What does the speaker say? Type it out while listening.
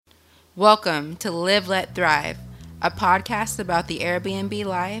Welcome to Live, Let, Thrive, a podcast about the Airbnb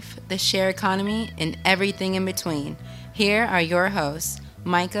life, the share economy, and everything in between. Here are your hosts,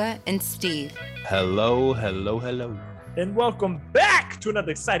 Micah and Steve. Hello. And welcome back to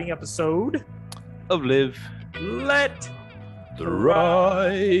another exciting episode Of Live, Let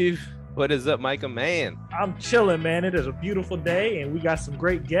Thrive. What is up, Micah, man? I'm chilling, man. It is a beautiful day and we got some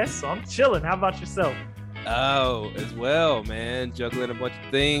great guests, so I'm chilling. How about yourself? Oh, as well, man. Juggling a bunch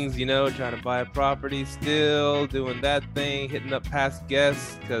of things, trying to buy a property still, doing that thing, hitting up past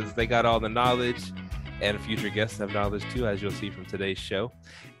guests because they got all the knowledge, and future guests have knowledge too, as you'll see from today's show.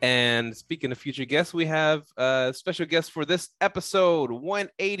 And speaking of future guests, we have a special guest for this episode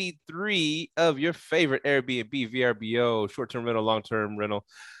 183 of your favorite Airbnb, VRBO, short-term rental, long-term rental,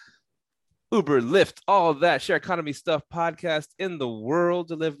 Uber, Lyft, all that share economy stuff podcast in the world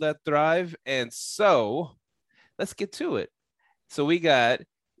to live, let, thrive. And so let's get to it. So we got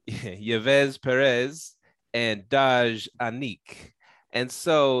Yves Perez and Daj Anik. And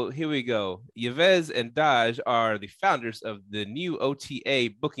so here we go. Yves and Daj are the founders of the new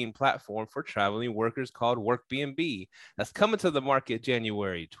OTA booking platform for traveling workers called WorkBnB. That's coming to the market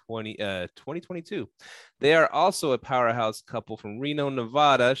January 2022. They are also a powerhouse couple from Reno,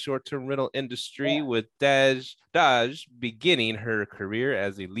 Nevada, short-term rental industry, with Daj beginning her career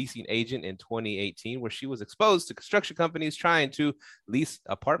as a leasing agent in 2018, where she was exposed to construction companies trying to lease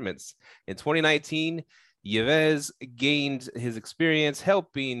apartments. In 2019, Yves gained his experience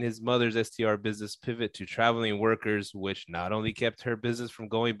helping his mother's STR business pivot to traveling workers, which not only kept her business from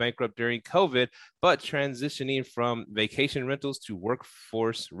going bankrupt during COVID, but transitioning from vacation rentals to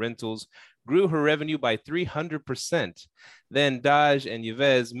workforce rentals grew her revenue by 300%. Then Daj and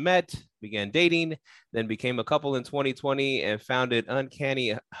Yves met, began dating, then became a couple in 2020 and founded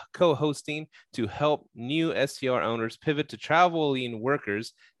Uncanny Co-Hosting to help new STR owners pivot to traveling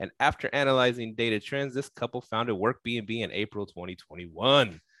workers. And after analyzing data trends, this couple founded WorkBnB in April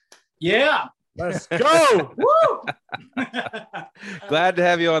 2021. Yeah. Let's go. Woo! Glad to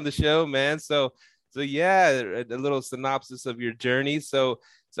have you on the show, man. So yeah, a little synopsis of your journey. So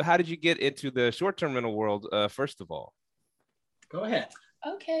how did you get into the short-term rental world, first of all? Go ahead.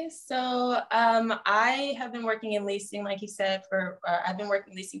 Okay, so I have been working in leasing, like you said, I've been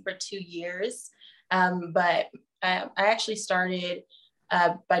working leasing for 2 years, but I actually started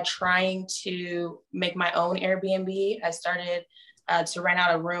by trying to make my own Airbnb. I started to rent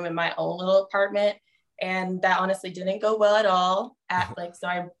out a room in my own little apartment, and that honestly didn't go well at all. So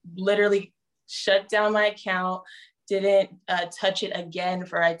I literally shut down my account, didn't touch it again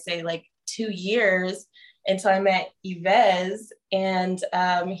for I'd say like 2 years until I met Yves, and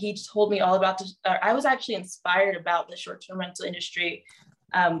he told me all about I was actually inspired about the short-term rental industry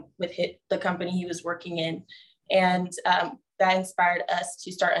with the company he was working in, and that inspired us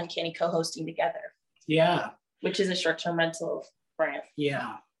to start Uncanny Co-Hosting together. Yeah. Which is a short-term rental brand.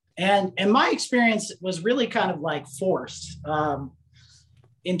 Yeah. And my experience was really kind of like forced.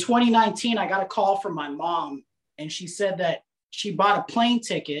 In 2019, I got a call from my mom, and she said that she bought a plane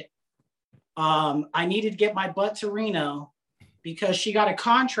ticket. I needed to get my butt to Reno because she got a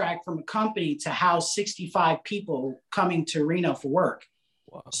contract from a company to house 65 people coming to Reno for work.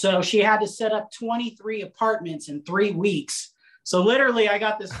 Wow. So she had to set up 23 apartments in 3 weeks. So literally I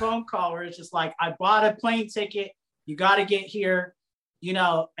got this phone call where it's just like, I bought a plane ticket. You got to get here, and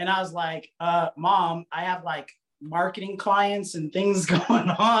I was like, Mom, I have like marketing clients and things going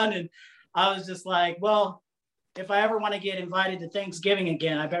on. And I was just like, well, if I ever want to get invited to Thanksgiving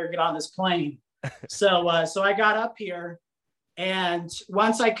again, I better get on this plane. So I got up here, and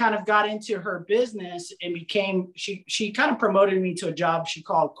once I kind of got into her business and she kind of promoted me to a job she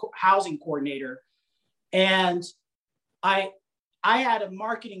called housing coordinator. And I had a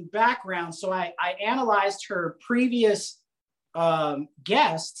marketing background. So I analyzed her previous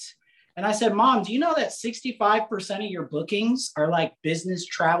guests, and I said, Mom, do you know that 65% of your bookings are like business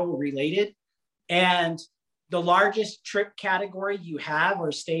travel related? And the largest trip category you have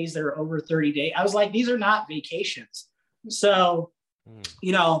are stays that are over 30 days. I was like, these are not vacations. So,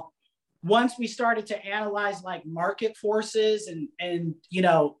 once we started to analyze like market forces and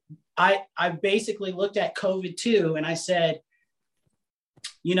I basically looked at COVID too. And I said,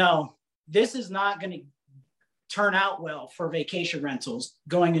 this is not going to turn out well for vacation rentals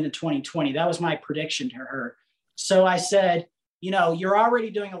going into 2020. That was my prediction to her. So I said, you're already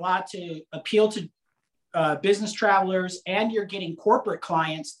doing a lot to appeal to business travelers, and you're getting corporate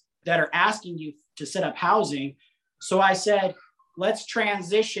clients that are asking you to set up housing. So I said, let's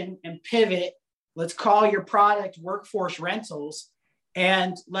transition and pivot. Let's call your product Workforce Rentals,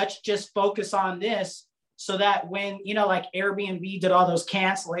 and let's just focus on this so that when, you know, like Airbnb did all those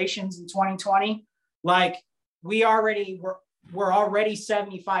cancellations in 2020, like we're already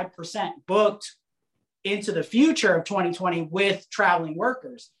 75% booked into the future of 2020 with traveling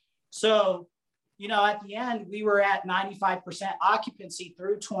workers. So, you know, at the end, we were at 95% occupancy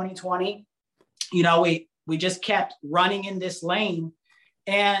through 2020. You know, we just kept running in this lane,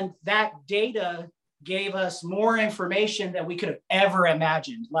 and that data gave us more information than we could have ever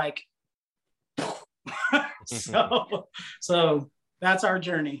imagined. Like, so that's our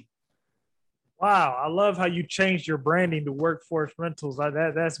journey. Wow, I love how you changed your branding to Workforce Rentals.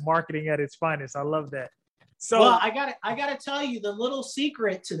 That's marketing at its finest. I love that. So, well, I gotta tell you, the little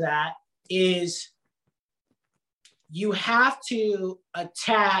secret to that is you have to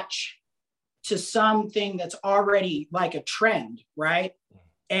attach to something that's already like a trend, right?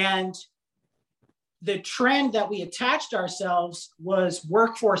 And the trend that we attached ourselves was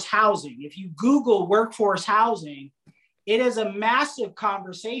workforce housing. If you Google workforce housing, it is a massive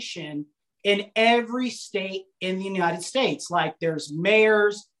conversation in every state in the United States. Like there's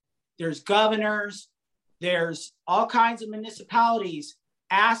mayors, there's governors, there's all kinds of municipalities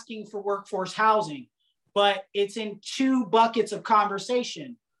asking for workforce housing, but it's in two buckets of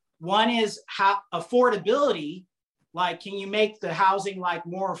conversation. One is how affordability, like can you make the housing like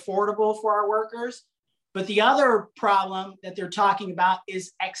more affordable for our workers? But the other problem that they're talking about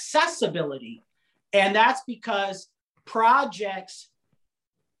is accessibility. And that's because projects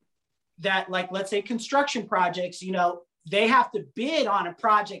that, like, let's say construction projects, you know, they have to bid on a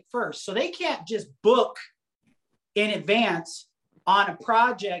project first. So they can't just book in advance on a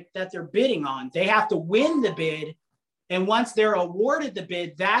project that they're bidding on. They have to win the bid. And once they're awarded the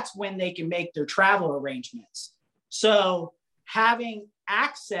bid, that's when they can make their travel arrangements. So having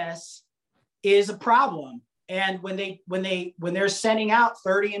access is a problem. And when they're sending out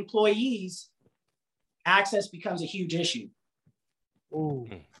 30 employees, access becomes a huge issue. ooh.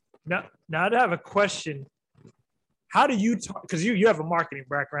 Now I have a question. How do you, because you have a marketing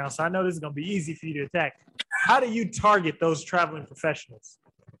background, so I know this is going to be easy for you to attack. How do you target those traveling professionals?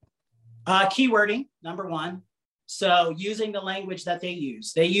 Keywording, number one. So using the language that they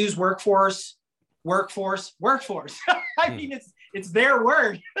use workforce. I mean, it's their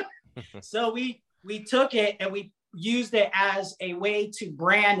word. So we took it and we used it as a way to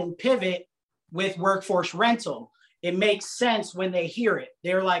brand and pivot with workforce rental. It makes sense when they hear it.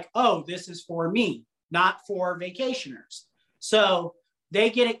 They're like, oh, this is for me, not for vacationers. So they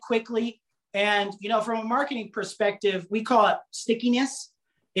get it quickly. And, you know, from a marketing perspective, we call it stickiness.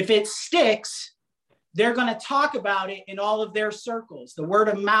 If it sticks, they're going to talk about it in all of their circles. The word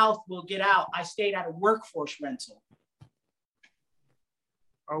of mouth will get out. I stayed at a workforce rental.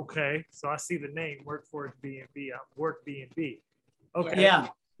 Okay, so I see the name Workforce B&B, Work B&B. Okay. Yeah.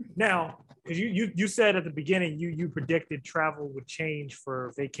 Now, because you said at the beginning you predicted travel would change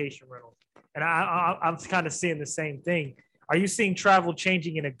for vacation rentals, and I'm kind of seeing the same thing. Are you seeing travel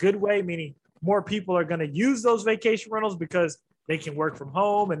changing in a good way, meaning more people are going to use those vacation rentals because they can work from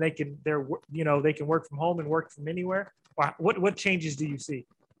home and they can work from home and work from anywhere? Or what changes do you see?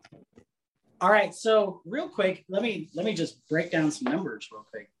 All right, so real quick, let me just break down some numbers real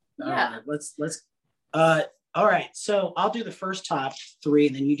quick. Yeah. Let's all right, so I'll do the first top three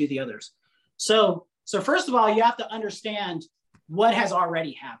and then you do the others. So first of all, you have to understand what has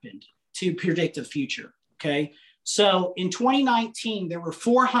already happened to predict the future, okay? So in 2019, there were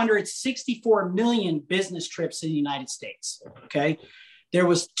 464 million business trips in the United States, okay? There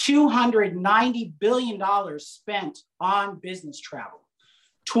was $290 billion spent on business travel.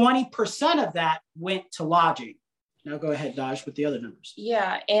 20% of that went to lodging. Now go ahead, Daj, with the other numbers.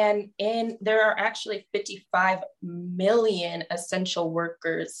 Yeah, and there are actually 55 million essential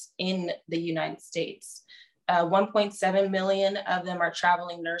workers in the United States. 1.7 million of them are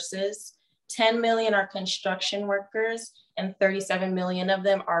traveling nurses, 10 million are construction workers, and 37 million of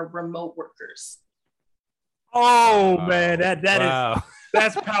them are remote workers. Oh man, that Wow. is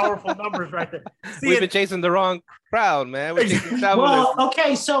that's powerful numbers right there. See, We've been chasing the wrong crowd, man. We're chasing travelers. Well,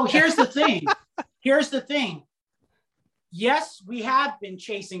 okay, so here's the thing. Yes, we have been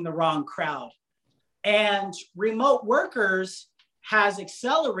chasing the wrong crowd, and remote workers has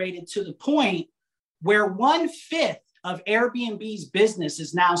accelerated to the point where 1/5 of Airbnb's business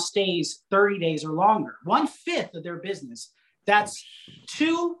is now stays 30 days or longer. 1/5 of their business. That's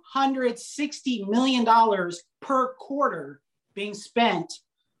 $260 million per quarter being spent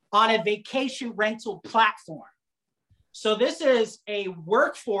on a vacation rental platform. So this is a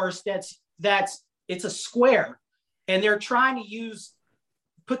workforce it's a square, and they're trying to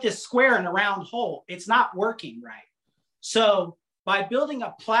put this square in a round hole. It's not working right. So by building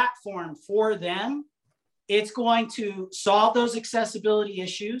a platform for them, It's going to solve those accessibility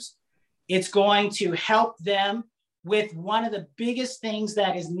issues. It's going to help them with one of the biggest things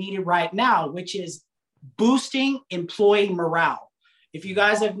that is needed right now, which is boosting employee morale. If you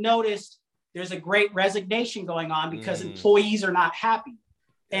guys have noticed, there's a great resignation going on because employees are not happy.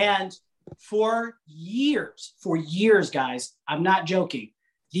 And for years, guys, I'm not joking,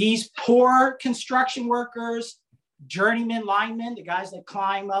 these poor construction workers, journeyman linemen, the guys that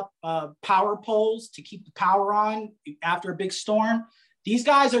climb up power poles to keep the power on after a big storm, these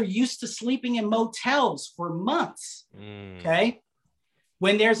guys are used to sleeping in motels for months, okay?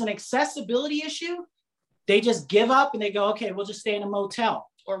 When there's an accessibility issue, they just give up and they go, okay, we'll just stay in a motel.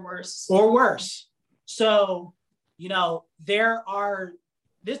 Or worse. So, you know,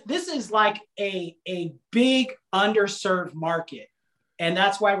 this is like a big underserved market. And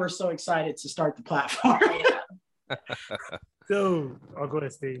that's why we're so excited to start the platform. So I'll go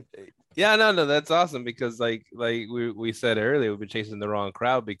ahead, Steve. Yeah, no, that's awesome because like we said earlier, we've been chasing the wrong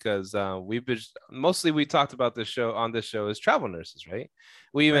crowd because we talked about this show is travel nurses, right?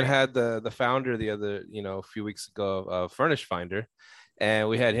 We even had the founder a few weeks ago of Furnish Finder, and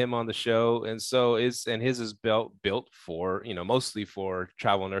we had him on the show, and so his is built for, you know, mostly for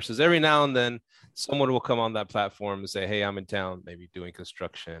travel nurses. Every now and then someone will come on that platform and say, hey, I'm in town, maybe doing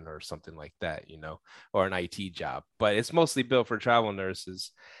construction or something like that, you know, or an IT job, but it's mostly built for travel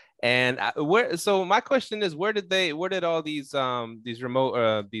nurses. And so my question is, where did all these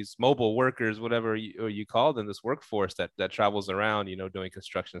remote these mobile workers, whatever you call them, this workforce that travels around, you know, doing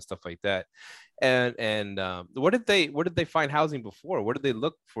construction and stuff like that, and where did they find housing before? Where did they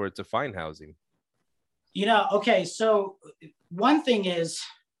look for to find housing? You know, okay, so one thing is,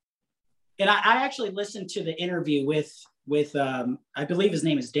 and I actually listened to the interview with I believe his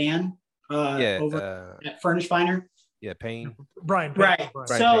name is Dan over at Furnish Finder. Yeah, Payne. Brian.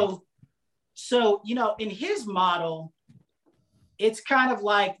 So, you know, in his model, it's kind of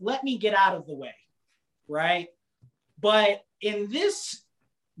like, let me get out of the way, right? But in this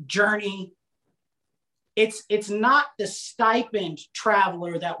journey, it's not the stipend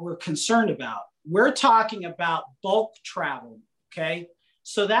traveler that we're concerned about. We're talking about bulk travel, okay?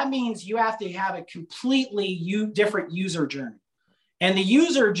 So that means you have to have a completely different user journey. And the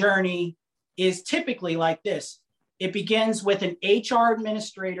user journey is typically like this. It begins with an HR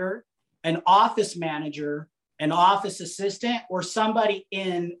administrator, an office manager, an office assistant, or somebody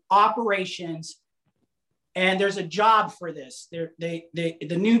in operations. And there's a job for this.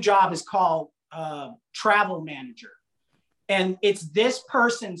 The new job is called travel manager. And it's this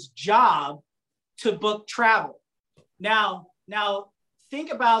person's job to book travel. Now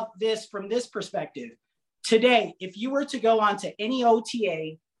think about this from this perspective. Today, if you were to go onto any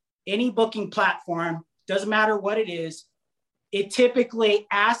OTA, any booking platform, doesn't matter what it is, it typically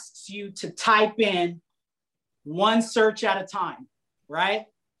asks you to type in one search at a time, right?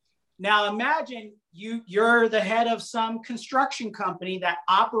 Now imagine you're the head of some construction company that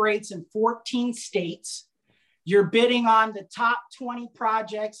operates in 14 states. You're bidding on the top 20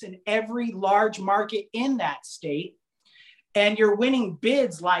 projects in every large market in that state, and you're winning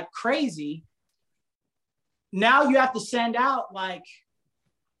bids like crazy. Now you have to send out like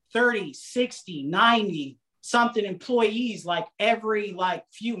 30, 60, 90 something employees like every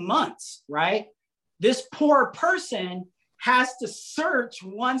few months, right? This poor person has to search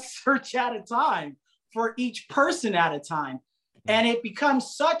one search at a time for each person at a time. And it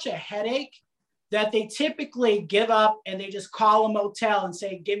becomes such a headache that they typically give up and they just call a motel and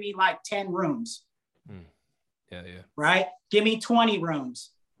say, give me like 10 rooms. Yeah. Right? Give me 20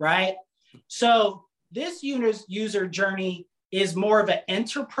 rooms, right? So this user journey is more of an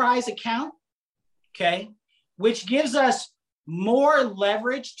enterprise account, okay? Which gives us more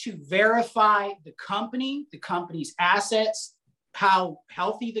leverage to verify the company's assets, how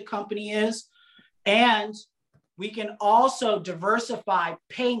healthy the company is. And we can also diversify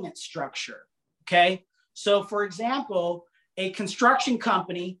payment structure, okay? So for example, a construction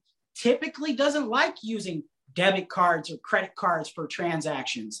company typically doesn't like using debit cards or credit cards for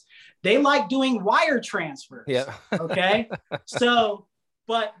transactions. They like doing wire transfers, okay? So,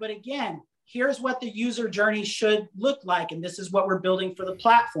 but again, here's what the user journey should look like. And this is what we're building for the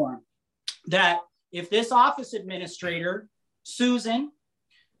platform. That if this office administrator, Susan,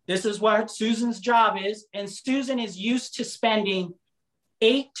 this is what Susan's job is. And Susan is used to spending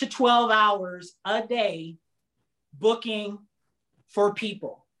 8 to 12 hours a day booking for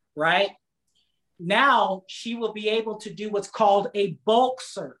people, right? Now she will be able to do what's called a bulk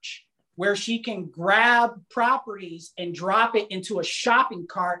search, where she can grab properties and drop it into a shopping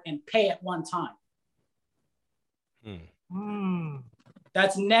cart and pay at one time.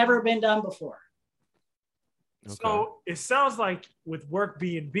 That's never been done before. Okay. So it sounds like with Work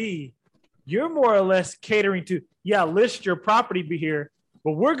B&B, you're more or less catering to, list your property be here,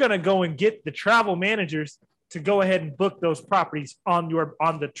 but we're going to go and get the travel managers to go ahead and book those properties on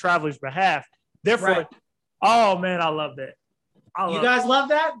the traveler's behalf. Therefore, Right. Oh man, I love that. You guys love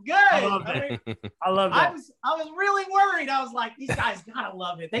that? Good. I love that. I love that. I was really worried. I was like, these guys gotta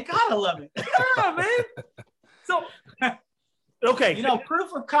love it. They gotta love it. Yeah, man. So, okay. You know,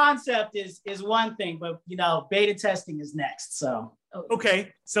 proof of concept is one thing, but you know, beta testing is next. So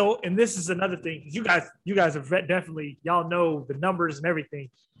okay. So, and this is another thing. You guys are definitely, y'all know the numbers and everything.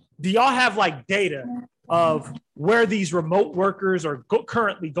 Do y'all have like data of where these remote workers are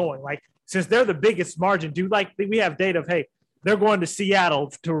currently going? Like, since they're the biggest margin, we have data of, hey, they're going to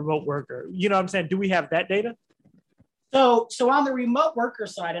Seattle to remote worker. You know what I'm saying? Do we have that data? So on the remote worker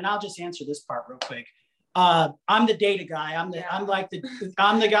side, and I'll just answer this part real quick. I'm the data guy. I'm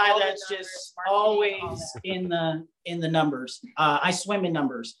the guy that's just always in the numbers. I swim in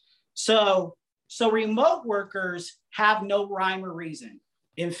numbers. So remote workers have no rhyme or reason.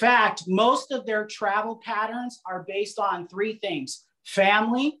 In fact, most of their travel patterns are based on three things: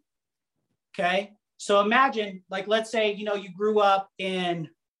 family. Okay. So imagine, like, let's say, you know, you grew up in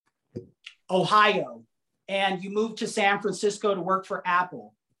Ohio and you moved to San Francisco to work for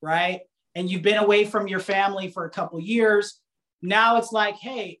Apple, right? And you've been away from your family for a couple of years. Now it's like,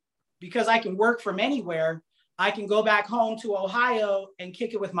 hey, because I can work from anywhere, I can go back home to Ohio and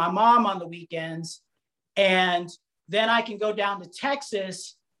kick it with my mom on the weekends. And then I can go down to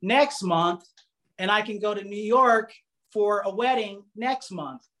Texas next month and I can go to New York for a wedding next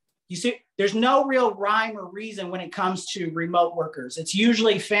month. You see, there's no real rhyme or reason when it comes to remote workers. It's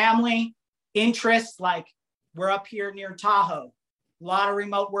usually family interests, like we're up here near Tahoe. A lot of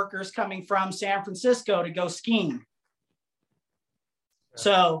remote workers coming from San Francisco to go skiing.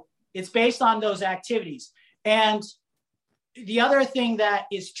 So it's based on those activities. And the other thing that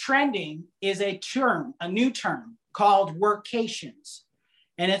is trending is a new term called workations.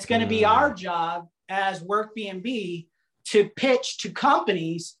 And it's going to be our job as Work B&B to pitch to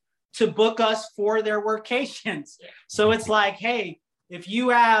companies to book us for their workations. So it's like, hey, if you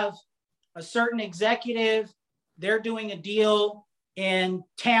have a certain executive, they're doing a deal in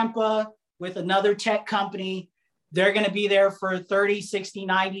Tampa with another tech company, they're going to be there for 30, 60,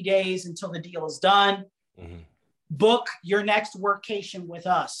 90 days until the deal is done. Mm-hmm. Book your next workation with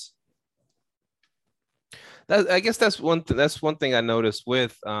us. I guess that's one thing I noticed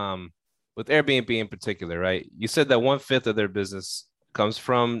with Airbnb in particular, right? You said that 1/5 of their business comes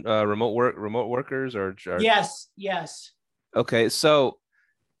from remote workers or yes. Okay, so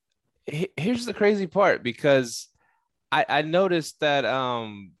here's the crazy part, because I noticed that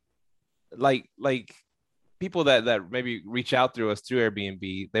like people that maybe reach out through us through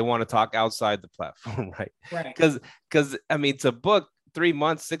Airbnb, they want to talk outside the platform, right? Right. Because I mean, to book 3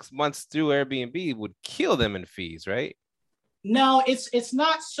 months, 6 months through Airbnb would kill them in fees, right? No, it's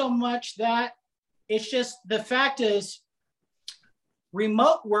not so much that. It's just the fact is,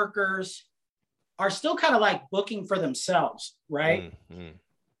 remote workers are still kind of like booking for themselves, right? Mm-hmm.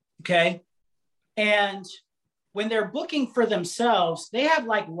 Okay. And when they're booking for themselves, they have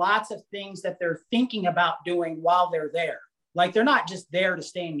like lots of things that they're thinking about doing while they're there. Like, they're not just there to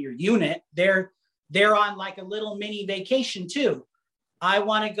stay in your unit. They're on like a little mini vacation too. I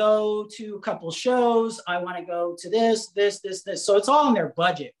want to go to a couple shows. I want to go to this. So it's all in their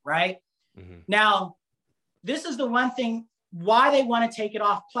budget, right? Mm-hmm. Now, this is the one thing why they want to take it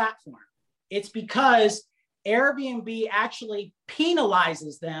off platform. It's because Airbnb actually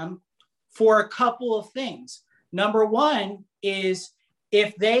penalizes them for a couple of things. Number one is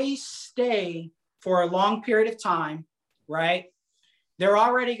if they stay for a long period of time, right, they're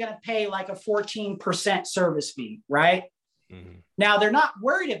already going to pay like a 14% service fee, right? Mm-hmm. Now, they're not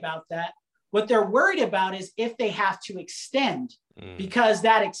worried about that. What they're worried about is if they have to extend, because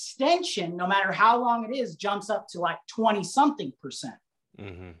that extension, no matter how long it is, jumps up to like 20-something%.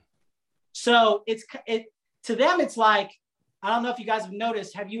 Mm-hmm. So to them, it's like, I don't know if you guys have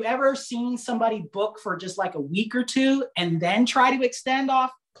noticed, have you ever seen somebody book for just like a week or two and then try to extend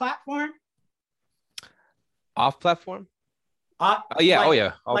off platform? Off platform?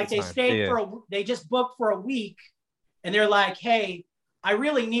 Yeah. Like they stayed they just booked for a week and they're like, hey, I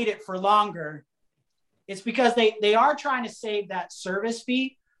really need it for longer. It's because they are trying to save that service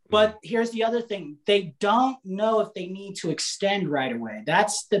fee. But here's the other thing. They don't know if they need to extend right away.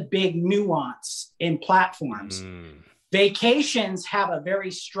 That's the big nuance in platforms. Vacations have a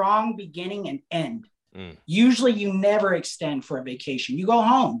very strong beginning and end. Usually you never extend for a vacation. You go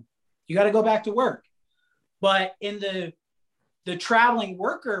home. You got to go back to work. But in the traveling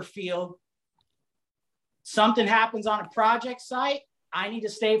worker field, something happens on a project site, I need to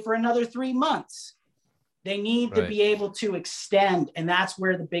stay for another 3 months. They need to be able to extend. And that's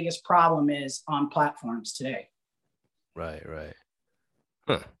where the biggest problem is on platforms today. Right.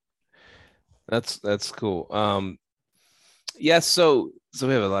 Huh. That's cool. Yes. So we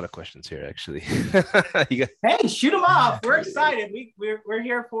have a lot of questions here, actually. Hey, shoot them off. We're excited. We're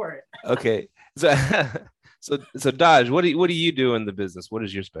here for it. Okay. So Daj, what do you do in the business? What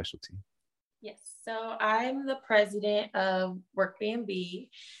is your specialty? Yes. So I'm the president of WorkBnB.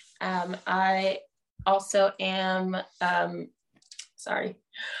 I also am, sorry.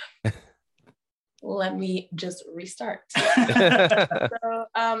 Let me just restart. So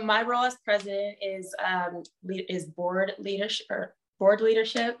my role as president is board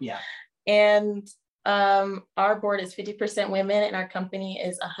leadership. Yeah. And our board is 50% women, and our company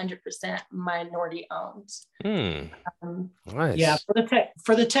is 100% minority owned. Nice. Yeah,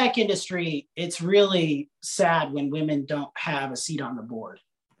 for the tech industry, it's really sad when women don't have a seat on the board.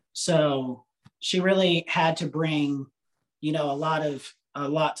 So she really had to bring, a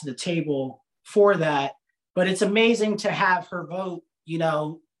lot to the table for that. But it's amazing to have her vote,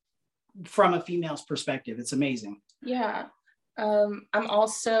 from a female's perspective. It's amazing. Yeah. I'm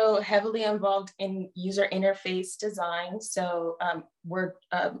also heavily involved in user interface design. So we're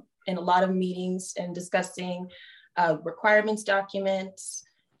in a lot of meetings and discussing requirements documents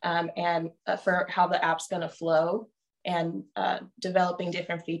and for how the app's going to flow and developing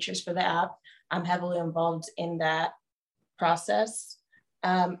different features for the app. I'm heavily involved in that process.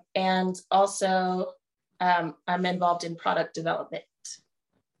 And also I'm involved in product development.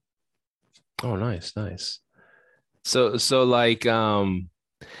 Oh, nice. So like,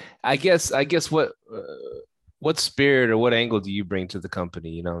 I guess what spirit or what angle do you bring to the company?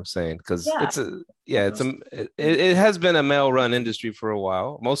 You know what I'm saying? Because it has been a male-run industry for a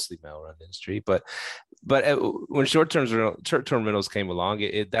while, mostly male-run industry. But when short-term rentals came along,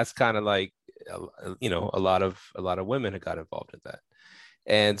 that's kind of like, a lot of women have got involved in that.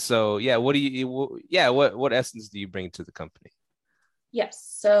 And so, what essence do you bring to the company? Yes.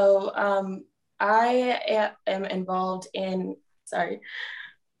 So I am involved in,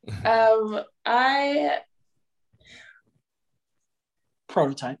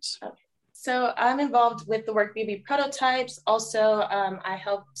 prototypes. Okay. So I'm involved with the WorkBnB prototypes. Also, I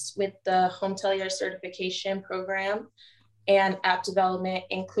helped with the Hotelier certification program and app development,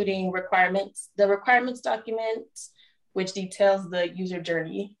 including the requirements document, which details the user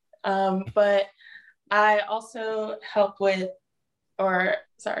journey. But I also help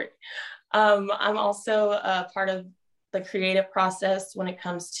I'm also a part of the creative process when it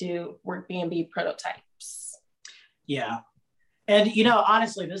comes to WorkBnB prototypes. Yeah. And,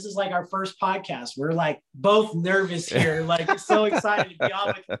 honestly, this is like our first podcast. We're like both nervous here, like so excited to be on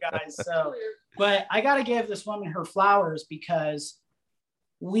with you guys. So, but I got to give this woman her flowers because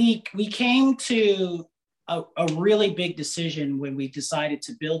we came to a really big decision when we decided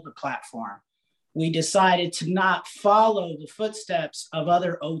to build the platform. We decided to not follow the footsteps of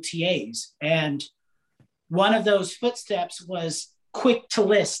other OTAs. And one of those footsteps was quick to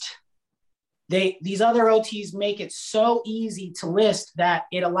list. These other OTs make it so easy to list that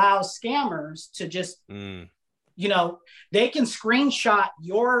it allows scammers to just, they can screenshot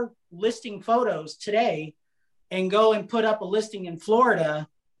your listing photos today and go and put up a listing in Florida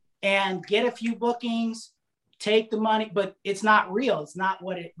and get a few bookings, take the money, but it's not real. It's not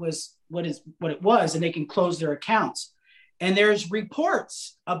what it was, and they can close their accounts. And there's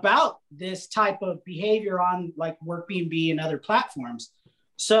reports about this type of behavior on like WorkBnB and other platforms.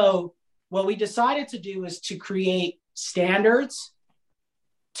 So what we decided to do is to create standards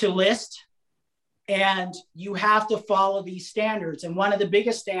to list, and you have to follow these standards. And one of the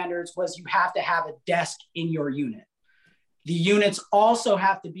biggest standards was you have to have a desk in your unit. The units also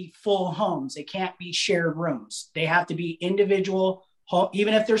have to be full homes. They can't be shared rooms. They have to be individual,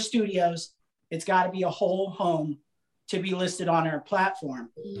 even if they're studios, it's got to be a whole home to be listed on our platform.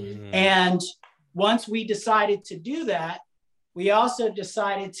 Mm-hmm. And once we decided to do that, we also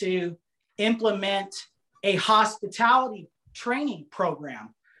decided to implement a hospitality training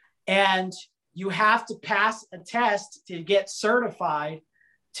program. And you have to pass a test to get certified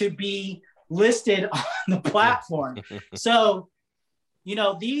to be listed on the platform. So,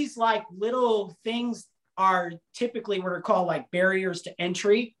 these like little things are typically what are called like barriers to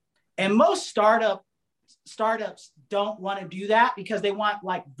entry. And most startups don't want to do that because they want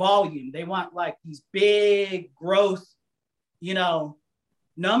like volume. They want like these big growth,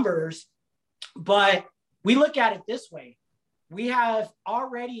 numbers. But we look at it this way. We have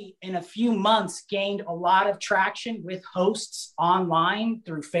already in a few months gained a lot of traction with hosts online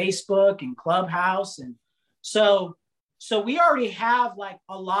through Facebook and Clubhouse and So we already have like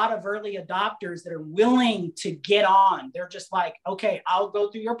a lot of early adopters that are willing to get on. They're just like, okay, I'll go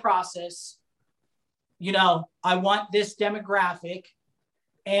through your process. You know, I want this demographic,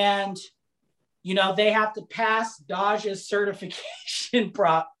 and, you know, they have to pass Dodge's certification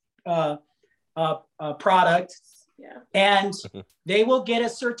product. Yeah. And they will get a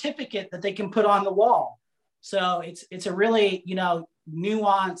certificate that they can put on the wall. So it's a really, you know,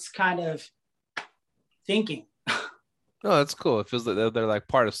 nuanced kind of thinking. Oh, that's cool. It feels like they're like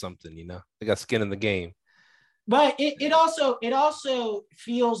part of something, you know, they got skin in the game. But it also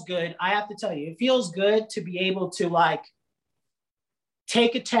feels good. I have to tell you, it feels good to be able to like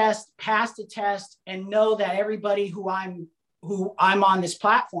take a test, pass the test, and know that everybody who I'm on this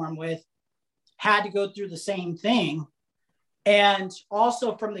platform with had to go through the same thing. And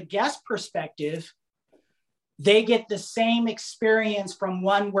also from the guest perspective, they get the same experience from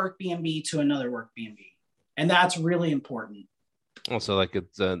one work B&B to another work B&B. And that's really important. Also, like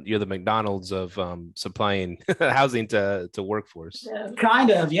it's you're the McDonald's of supplying housing to workforce. Yeah. Kind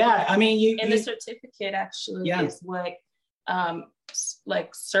of, yeah. I mean, the certificate actually is what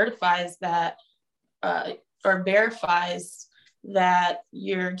like certifies that or verifies that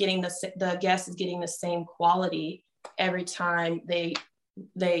you're getting the guest is getting the same quality every time they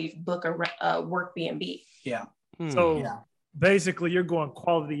book a work B&B. Yeah. So basically, you're going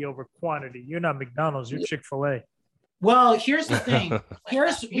quality over quantity. You're not McDonald's. You're Chick-fil-A. Well, here's the thing.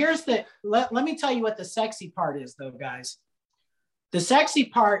 Let me tell you what the sexy part is, though, guys. The sexy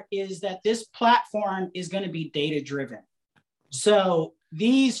part is that this platform is going to be data driven. So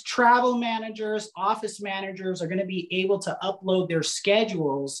these travel managers, office managers are going to be able to upload their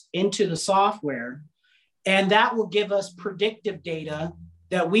schedules into the software, and that will give us predictive data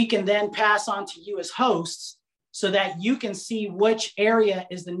that we can then pass on to you as hosts, so that you can see which area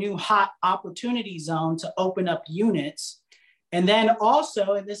is the new hot opportunity zone to open up units. And then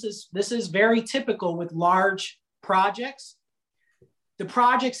also, and this is very typical with large projects, the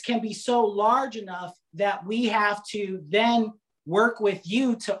projects can be so large enough that we have to then work with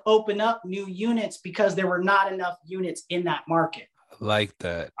you to open up new units because there were not enough units in that market. Like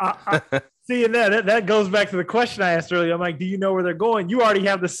that. Seeing that goes back to the question I asked earlier. I'm like, do you know where they're going? You already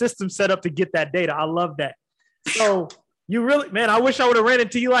have the system set up to get that data. I love that. So you really, man, I wish I would have ran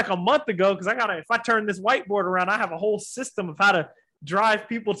into you like a month ago, because if I turn this whiteboard around, I have a whole system of how to drive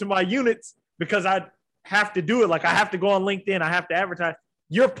people to my units, because I have to do it. Like I have to go on LinkedIn. I have to advertise.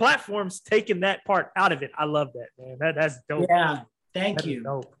 Your platform's taking that part out of it. I love that, man. That's dope. Yeah. Thank you.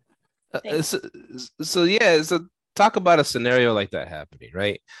 Dope. So talk about a scenario like that happening,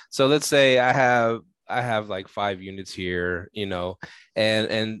 right? So let's say I have like 5 units here, you know,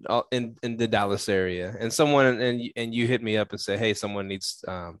 and in the Dallas area, and someone and you hit me up and say, hey, someone needs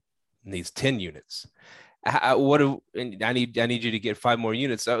 10 units. I need you to get 5 more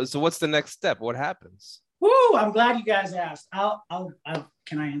units. So what's the next step? What happens? Woo! I'm glad you guys asked.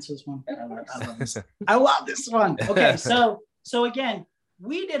 Can I answer this one? I love this. I love this one. Okay, so again,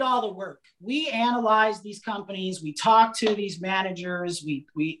 we did all the work. We analyzed these companies. We talked to these managers. We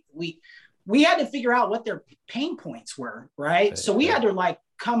had to figure out what their pain points were, right? So we had to like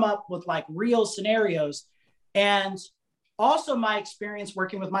come up with like real scenarios. And also my experience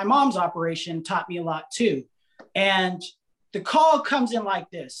working with my mom's operation taught me a lot too. And the call comes in like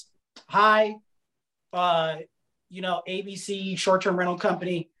this. Hi, ABC short-term rental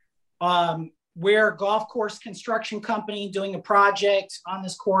company. We're a golf course construction company doing a project on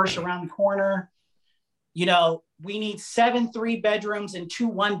this course around the corner. You know, we need 7 3-bedrooms and 2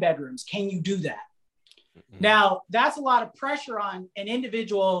 1-bedrooms. Can you do that? Mm-hmm. Now, that's a lot of pressure on an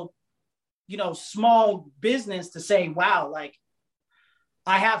individual, you know, small business to say, wow, like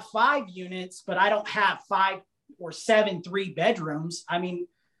I have 5 units, but I don't have 5 or 7 3-bedrooms. I mean,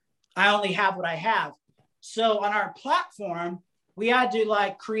 I only have what I have. So on our platform, we had to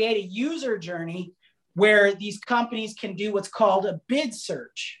like create a user journey where these companies can do what's called a bid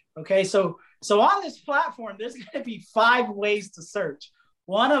search. Okay, so on this platform, there's going to be 5 ways to search.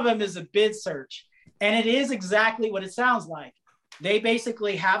 One of them is a bid search, and it is exactly what it sounds like. They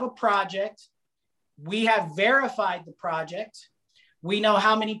basically have a project. We have verified the project. We know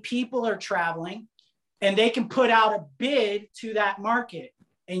how many people are traveling, and they can put out a bid to that market.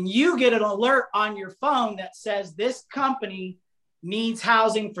 And you get an alert on your phone that says this company needs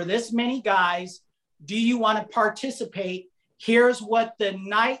housing for this many guys. Do you want to participate? Here's what the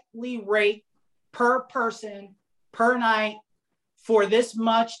nightly rate per person per night for this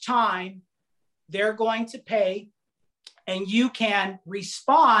much time they're going to pay. And you can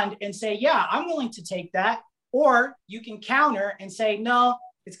respond and say, yeah, I'm willing to take that. Or you can counter and say, no,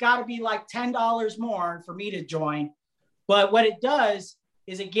 it's got to be like $10 more for me to join. But what it does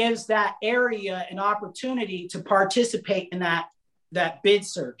is it gives that area an opportunity to participate in that bid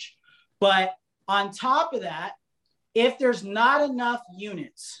search. But on top of that, if there's not enough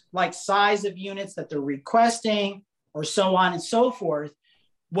units, like size of units that they're requesting or so on and so forth,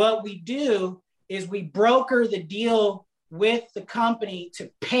 what we do is we broker the deal with the company to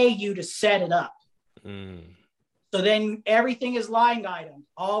pay you to set it up. So then everything is line item,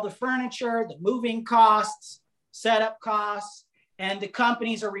 all the furniture, the moving costs, setup costs, and the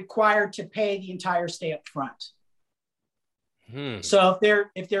companies are required to pay the entire stay up front. So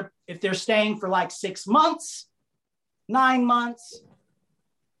if they're staying for like 6 months, 9 months,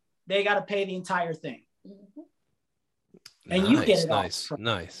 they got to pay the entire thing. And you get it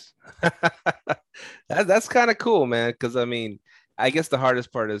nice. That's kind of cool, man. Because I mean, I guess the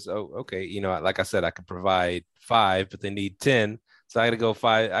hardest part is, okay, you know, like I said, I could provide 5, but they need 10, so I got to go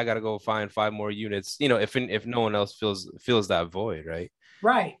 5. I got to go find 5 more units. You know, if no one else fills that void, right?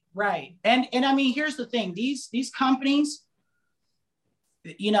 Right. And I mean, here's the thing: these companies,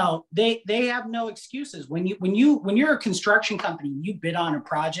 you know, they have no excuses. When you're a construction company, you bid on a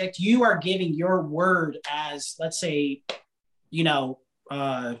project, you are giving your word as, let's say, you know,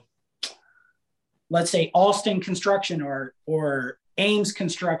 let's say Alston Construction or Ames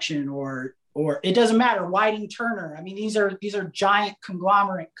Construction or it doesn't matter, Whiting Turner. I mean, these are giant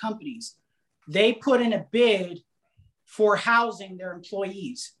conglomerate companies. They put in a bid for housing their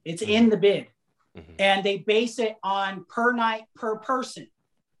employees. It's in the bid. And they base it on per night, per person.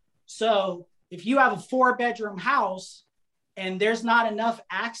 So if you have a 4-bedroom house and there's not enough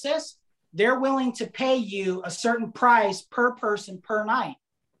access, they're willing to pay you a certain price per person per night.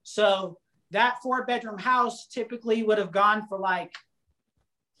 So that 4-bedroom house typically would have gone for like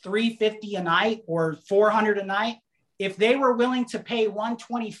 $350 a night or $400 a night. If they were willing to pay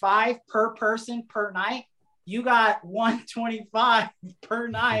 $125 per person per night, you got $125 per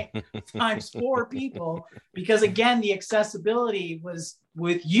night times 4 people, because again, the accessibility was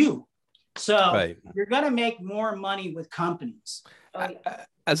with you. So You're going to make more money with companies.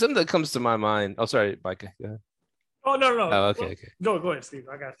 Something that comes to my mind. Oh, sorry, Micah. Go ahead. Oh, no. Oh, okay. Go ahead, Steve.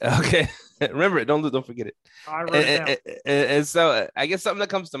 I got you. Okay. Remember it. Don't forget it. I wrote it down. And so I guess something that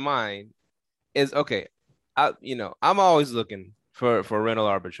comes to mind is, okay, I'm always looking for rental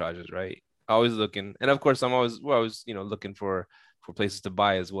arbitrages, right? Always looking. And of course, I'm always looking for places to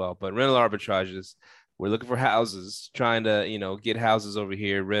buy as well. But rental arbitrages, we're looking for houses, trying to, get houses over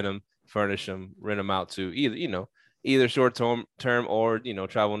here, rent them, furnish them, rent them out to either short term or,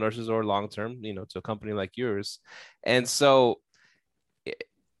 travel nurses, or long term, to a company like yours. And so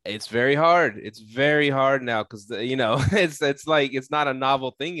it's very hard. It's very hard now because, it's like, it's not a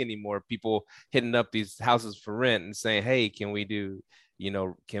novel thing anymore. People hitting up these houses for rent and saying, hey, can we do,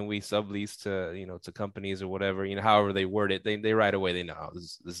 can we sublease to, to companies or whatever, however they word it, they right away, they know, oh,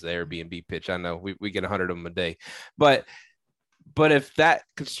 this is the Airbnb pitch. I know we get 100 of them a day, but if that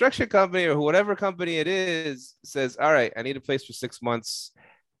construction company or whatever company it is says, all right, I need a place for 6 months.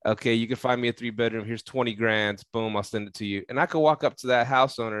 Okay, you can find me a 3-bedroom. Here's 20 grand. Boom, I'll send it to you. And I could walk up to that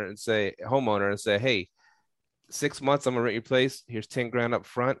homeowner and say, hey, 6 months, I'm gonna rent your place. Here's 10 grand up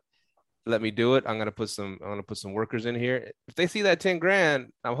front. Let me do it. I'm gonna put some workers in here. If they see that 10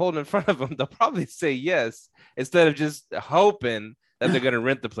 grand I'm holding in front of them, they'll probably say yes, instead of just hoping that they're going to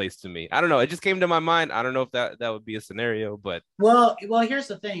rent the place to me. I don't know. It just came to my mind. I don't know if that would be a scenario, but. Well, here's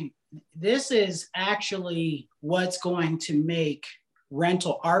the thing. This is actually what's going to make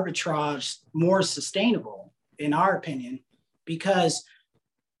rental arbitrage more sustainable, in our opinion, because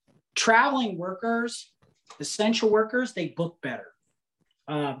traveling workers, essential workers, they book better.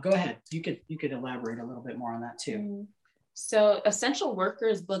 Go ahead. You could elaborate a little bit more on that too. So essential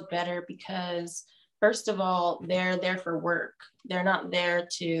workers book better because, first of all, they're there for work. They're not there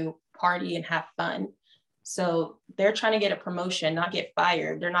to party and have fun. So they're trying to get a promotion, not get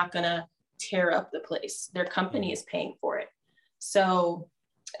fired. They're not going to tear up the place. Their company is paying for it. So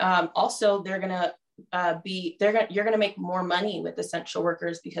also they're going to you're going to make more money with essential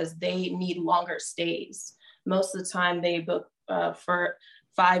workers because they need longer stays. Most of the time they book for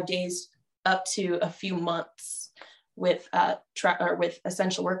 5 days up to a few months with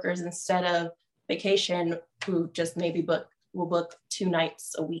essential workers instead of vacation who just maybe will book 2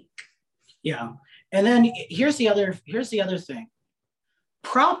 nights a week. Yeah. And then here's the other thing.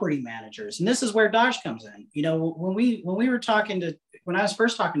 Property managers, and this is where Dodge comes in. When I was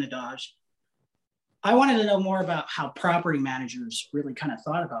first talking to Dodge, I wanted to know more about how property managers really kind of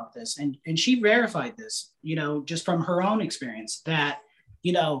thought about this. And she verified this, just from her own experience, that,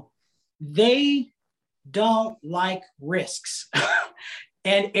 they don't like risks.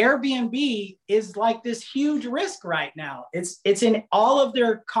 And Airbnb is like this huge risk right now. It's in all of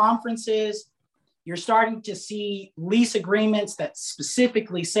their conferences. You're starting to see lease agreements that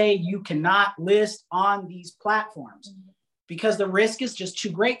specifically say you cannot list on these platforms because the risk is just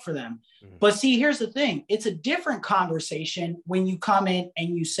too great for them. But see, here's the thing. It's a different conversation when you come in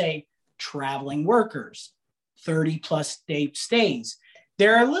and you say traveling workers, 30 plus day stays.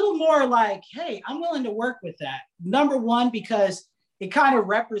 They're a little more like, hey, I'm willing to work with that. Number one, because it kind of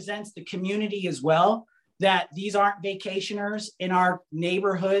represents the community as well, that these aren't vacationers in our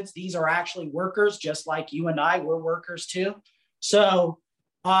neighborhoods. These are actually workers, just like you and I, we're workers too. So,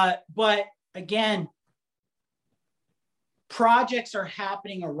 but again, projects are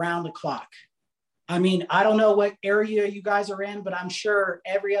happening around the clock. I mean, I don't know what area you guys are in, but I'm sure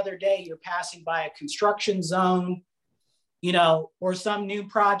every other day you're passing by a construction zone, you know, or some new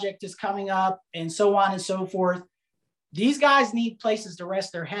project is coming up and so on and so forth. These guys need places to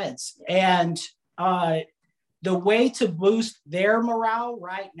rest their heads. And the way to boost their morale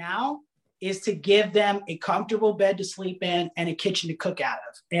right now is to give them a comfortable bed to sleep in and a kitchen to cook out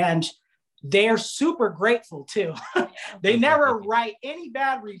of. And they're super grateful too. They never write any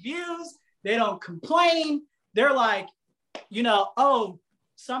bad reviews. They don't complain. They're like, you know, oh,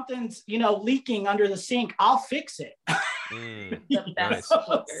 something's, you know, leaking under the sink. I'll fix it. The best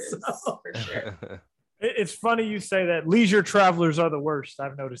workers, for sure. It's funny you say that. Leisure travelers are the worst.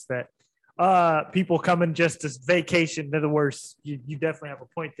 I've noticed that. People coming just to vacation, they're the worst. You definitely have a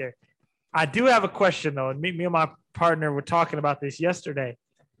point there. I do have a question though, and me and my partner were talking about this yesterday.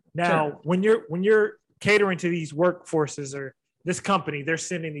 Now, sure. when you're catering to these workforces or this company, they're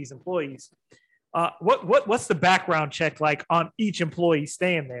sending these employees. What's the background check like on each employee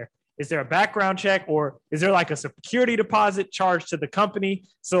staying there? Is there a background check, or is there like a security deposit charged to the company?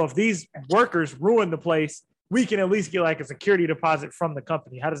 So if these workers ruin the place, we can at least get like a security deposit from the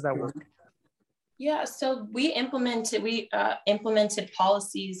company. How does that work? Yeah, so we implemented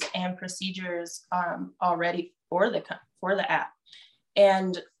policies and procedures already for the app,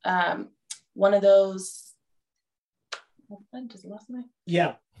 and one of those, I just lost my.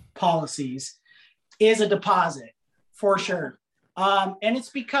 Yeah, policies is a deposit for sure. And it's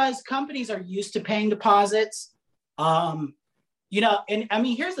because companies are used to paying deposits. You know, and I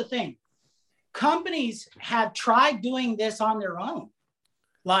mean, here's the thing. Companies have tried doing this on their own.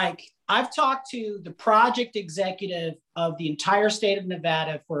 Like, I've talked to the project executive of the entire state of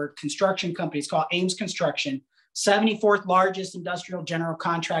Nevada for a construction company. It's called Ames Construction, 74th largest industrial general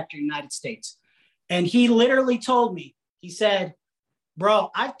contractor in the United States. And he literally told me, he said, bro,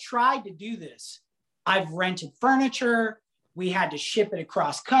 I've tried to do this. I've rented furniture. We had to ship it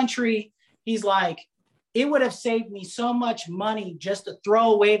across country. He's like, it would have saved me so much money just to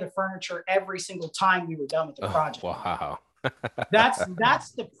throw away the furniture every single time we were done with the project. Wow.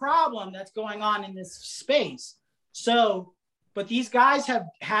 That's the problem that's going on in this space. So, but these guys have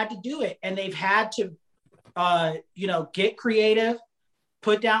had to do it, and they've had to, you know, get creative,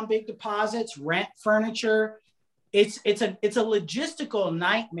 put down big deposits, rent furniture. It's a logistical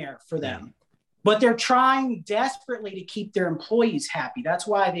nightmare for them. But they're trying desperately to keep their employees happy. That's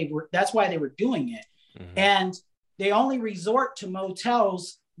why they were doing it. Mm-hmm. And they only resort to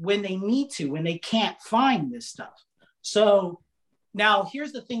motels when they need to, when they can't find this stuff. So now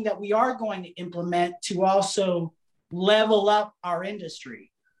here's the thing that we are going to implement to also level up our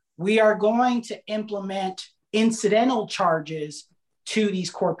industry. We are going to implement incidental charges to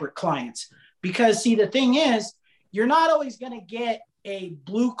these corporate clients. Because see, the thing is, you're not always going to get a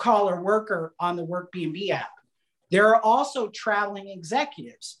blue collar worker on the Workb app. There are also traveling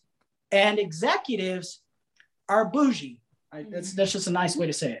executives, and executives are bougie. That's just a nice way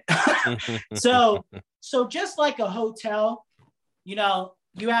to say it. So just like a hotel, you know,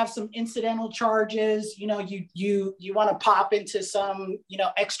 you have some incidental charges, you know, you want to pop into some, you know,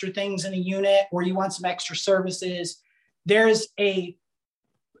 extra things in a unit, or you want some extra services. There's a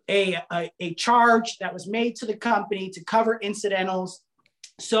charge that was made to the company to cover incidentals.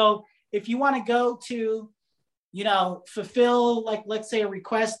 So if you want to go to, you know, fulfill, like, let's say a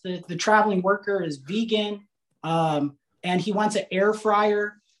request, the traveling worker is vegan, and he wants an air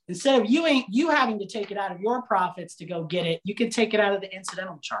fryer, instead of you having to take it out of your profits to go get it, you can take it out of the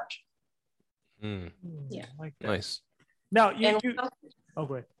incidental charge. Yeah. Like that. Nice. Now, go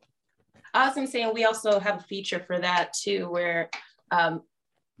ahead. I was going to say, and we also have a feature for that too, where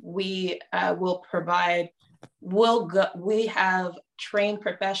we will provide, we have trained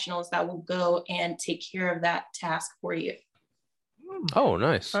professionals that will go and take care of that task for you. Oh,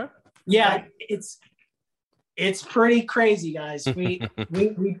 nice. Yeah, It's pretty crazy, guys. We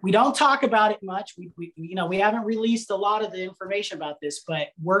don't talk about it much. We haven't released a lot of the information about this, but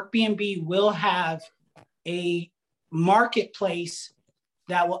Workbnb will have a marketplace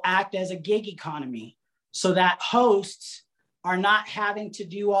that will act as a gig economy so that hosts are not having to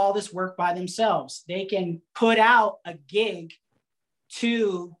do all this work by themselves. They can put out a gig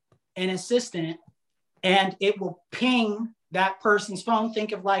to an assistant and it will ping that person's phone.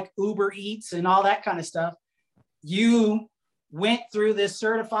 Think of like Uber Eats and all that kind of stuff. You went through this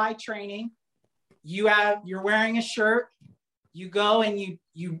certified training. You're wearing a shirt. You go and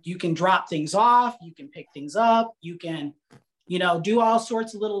you can drop things off. You can pick things up. You can, do all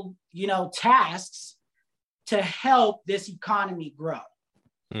sorts of little, tasks to help this economy grow.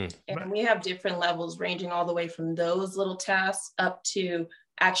 And we have different levels ranging all the way from those little tasks up to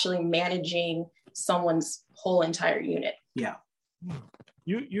actually managing someone's whole entire unit. Yeah.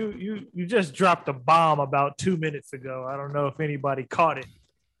 You just dropped a bomb about 2 minutes ago. I don't know if anybody caught it,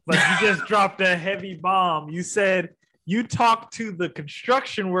 but you just dropped a heavy bomb. You said you talked to the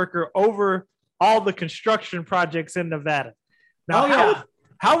construction worker over all the construction projects in Nevada. Now,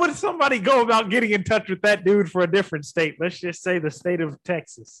 how would somebody go about getting in touch with that dude for a different state? Let's just say the state of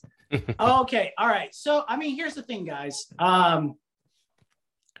Texas. Okay. All right. So, here's the thing, guys.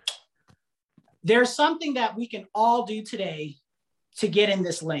 There's something that we can all do today to get in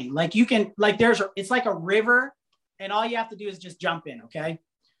this lane. Like it's like a river and all you have to do is just jump in. Okay.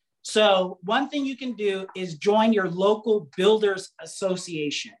 So one thing you can do is join your local builders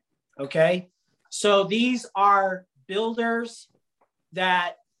association. Okay. So these are builders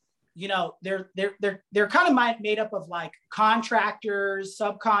that, they're kind of made up of like contractors,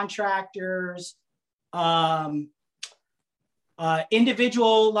 subcontractors,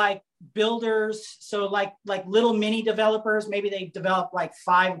 individual like builders. So like little mini developers, maybe they develop like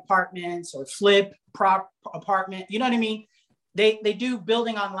 5 apartments or flip apartment. You know what I mean? They do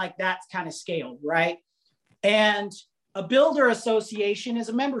building on like that kind of scale, right? And a builder association is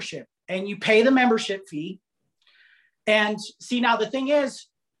a membership and you pay the membership fee. And see, now the thing is,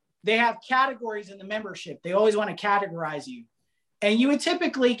 they have categories in the membership. They always want to categorize you. And you would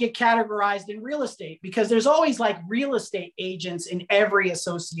typically get categorized in real estate because there's always like real estate agents in every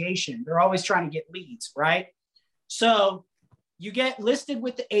association. They're always trying to get leads, right? So you get listed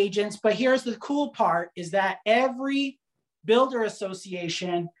with the agents, but here's the cool part is that every builder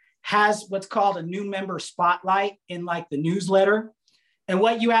association has what's called a new member spotlight in like the newsletter. And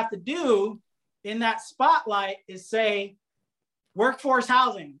what you have to do in that spotlight is say, workforce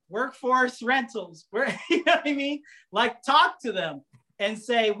housing, workforce rentals, you know what I mean? Like talk to them and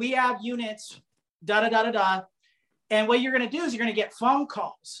say, we have units, da-da-da-da-da. And what you're gonna do is you're gonna get phone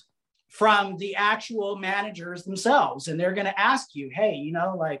calls from the actual managers themselves. And they're gonna ask you, hey,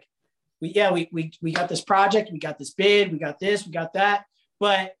 like, we got this project, we got this bid, we got this, we got that.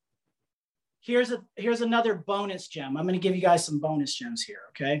 But here's another bonus gem. I'm gonna give you guys some bonus gems here,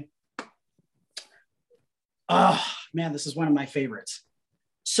 okay? Oh, man, this is one of my favorites.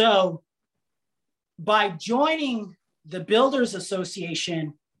 So by joining the Builders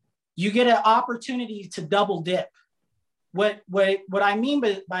Association, you get an opportunity to double dip. What I mean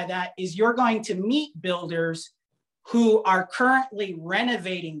by that is you're going to meet builders who are currently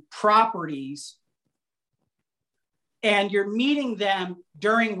renovating properties and you're meeting them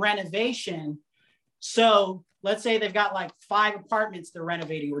during renovation. So let's say they've got like 5 apartments they're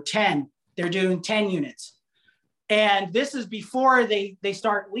renovating or 10, they're doing 10 units. And this is before they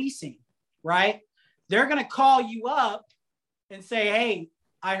start leasing, right? They're going to call you up and say, hey,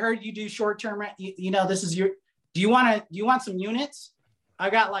 I heard you do short-term rent. This is do you want some units? I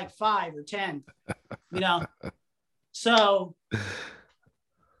got like 5 or 10, So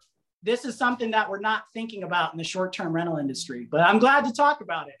this is something that we're not thinking about in the short-term rental industry, but I'm glad to talk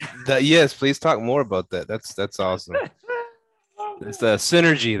about it. Yes, please talk more about that. That's awesome. It's the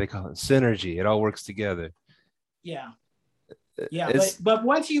synergy, they call it synergy. It all works together. Yeah. But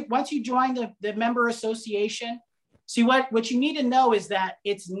once you join the member association, see what you need to know is that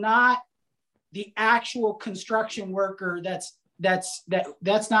it's not the actual construction worker that's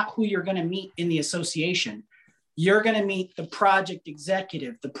not who you're going to meet in the association. You're going to meet the project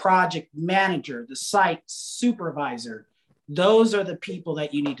executive, the project manager, the site supervisor. Those are the people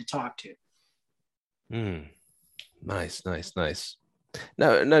that you need to talk to. Nice.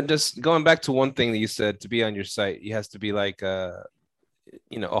 No, just going back to one thing that you said, to be on your site, you has to be like, a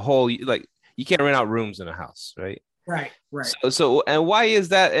whole, like you can't rent out rooms in a house, right? Right. So, and why is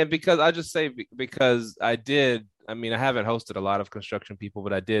that? And because I just say, because I haven't hosted a lot of construction people,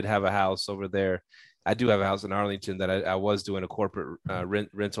 but I did have a house over there I do have a house in Arlington that I was doing a corporate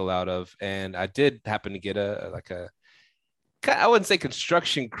rental out of, and I did happen to get I wouldn't say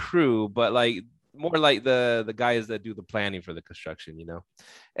construction crew, but like more like the guys that do the planning for the construction, you know.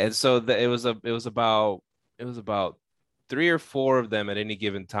 And so it was about three or four of them at any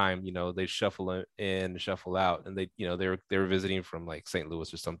given time. You know, they shuffle in, shuffle out, and they were visiting from like St.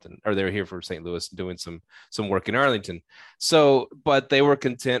 Louis or something, or they were here for St. Louis doing some work in Arlington. So, but they were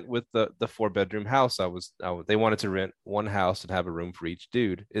content with the 4-bedroom house. They wanted to rent one house and have a room for each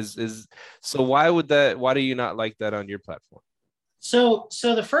dude. So why do you not like that on your platform? So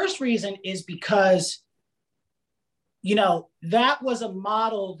the first reason is because, that was a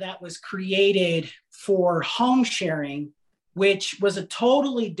model that was created for home sharing, which was a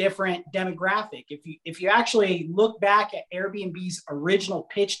totally different demographic. If you actually look back at Airbnb's original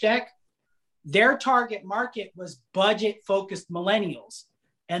pitch deck, their target market was budget-focused millennials.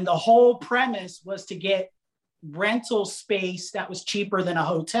 And the whole premise was to get rental space that was cheaper than a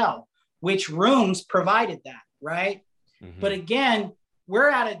hotel, which rooms provided that, right? Mm-hmm. But again, we're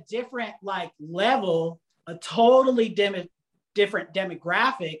at a different level, a totally different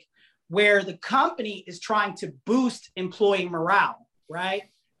demographic where the company is trying to boost employee morale, right?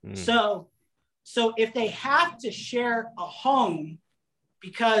 Mm. So if they have to share a home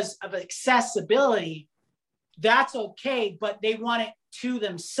because of accessibility, that's okay, but they want it to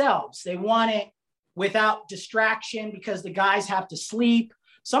themselves. They want it without distraction because the guys have to sleep.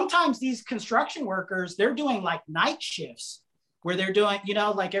 Sometimes these construction workers, they're doing night shifts where they're doing, have you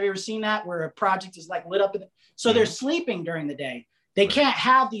ever seen that where a project is lit up? So they're sleeping during the day. They can't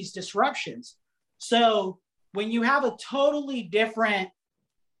have these disruptions. So when you have a totally different,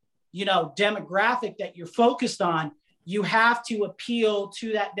 demographic that you're focused on, you have to appeal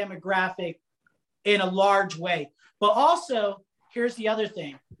to that demographic in a large way. But also, here's the other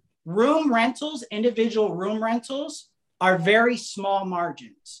thing. Individual room rentals are very small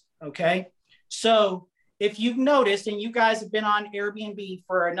margins, okay? So if you've noticed, and you guys have been on Airbnb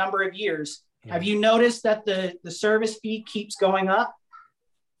for a number of years, have you noticed that the service fee keeps going up?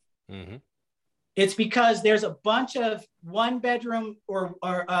 Mm-hmm. It's because there's a bunch of 1-bedroom or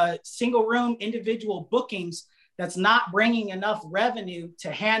single room individual bookings that's not bringing enough revenue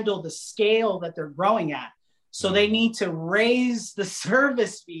to handle the scale that they're growing at. So they need to raise the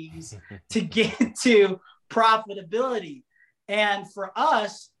service fees to get to profitability. And for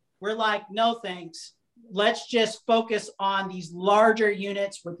us, we're like, no, thanks. Let's just focus on these larger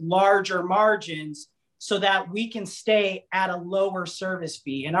units with larger margins so that we can stay at a lower service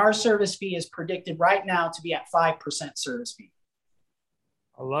fee. And our service fee is predicted right now to be at 5% service fee.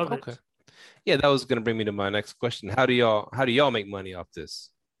 I love it. Okay. Yeah, that was going to bring me to my next question. How do y'all make money off this?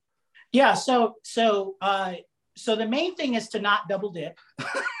 Yeah, so the main thing is to not double dip.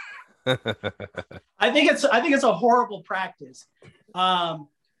 I think it's a horrible practice.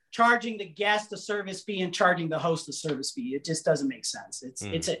 Charging the guest a service fee and charging the host a service fee. It just doesn't make sense.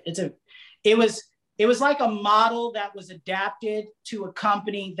 It was like a model that was adapted to a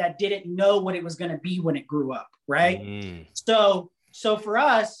company that didn't know what it was going to be when it grew up, right? Mm. So for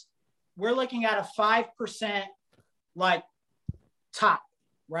us, we're looking at a 5% top,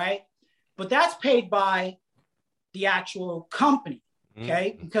 right? But that's paid by the actual company,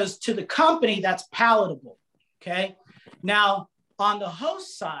 okay? Mm. Because to the company, that's palatable, okay? Now, on the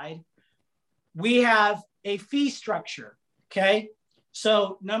host side, we have a fee structure, okay?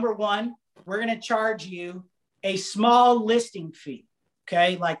 So number one, we're going to charge you a small listing fee,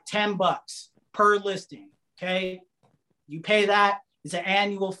 okay? Like $10 per listing, okay? You pay that, it's an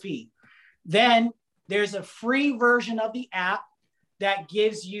annual fee. Then there's a free version of the app that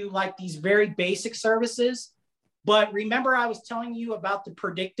gives you these very basic services. But remember I was telling you about the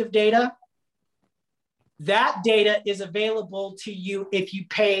predictive data? That data is available to you if you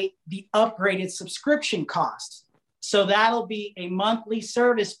pay the upgraded subscription cost. So that'll be a monthly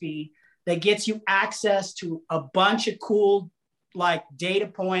service fee that gets you access to a bunch of cool data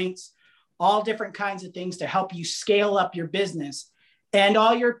points, all different kinds of things to help you scale up your business. And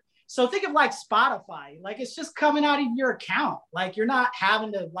so think of Spotify, it's just coming out of your account. You're not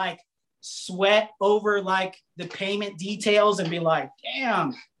having to sweat over the payment details and be like,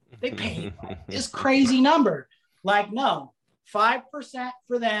 damn, they paid this crazy number. No, 5%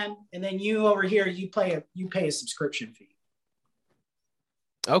 for them. And then you over here, you pay a subscription fee.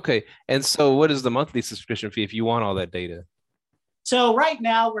 Okay. And so what is the monthly subscription fee if you want all that data? So right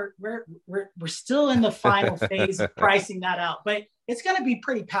now we're still in the final phase of pricing that out, but it's going to be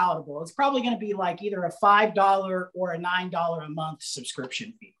pretty palatable. It's probably going to be either a $5 or a $9 a month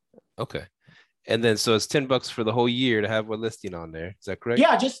subscription fee. Okay. And then so it's $10 for the whole year to have one listing on there. Is that correct?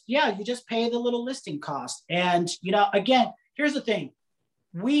 Yeah, you just pay the little listing cost. And again, here's the thing.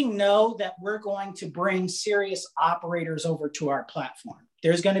 We know that we're going to bring serious operators over to our platform.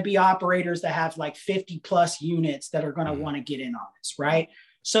 There's going to be operators that have like 50 plus units that are going to want to get in on this, right?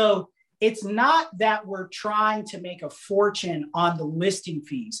 So it's not that we're trying to make a fortune on the listing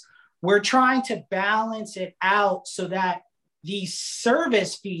fees. We're trying to balance it out so that these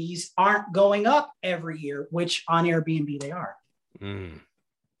service fees aren't going up every year, which on Airbnb they are.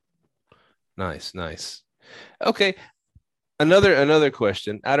 Nice. Okay. Another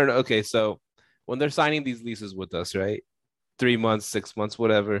question. I don't know. Okay. So when they're signing these leases with us, right? 3 months, 6 months,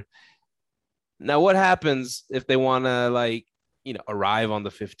 whatever. Now, what happens if they want to arrive on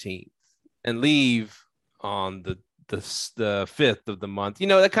the 15th and leave on the 5th of the month?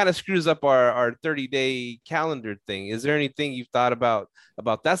 That kind of screws up our 30-day calendar thing. Is there anything you've thought about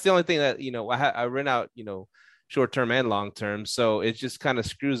that's the only thing that I rent out short-term and long-term, so it just kind of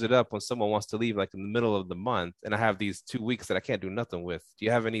screws it up when someone wants to leave like in the middle of the month and I have these 2 weeks that I can't do nothing with. Do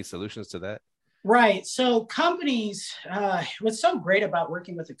you have any solutions to that? Right. So companies, what's so great about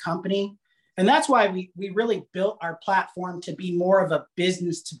working with a company, and that's why we really built our platform to be more of a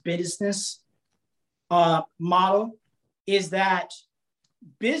business to business model, is that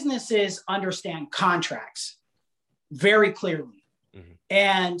businesses understand contracts very clearly. Mm-hmm.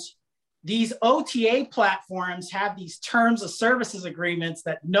 And these OTA platforms have these terms of services agreements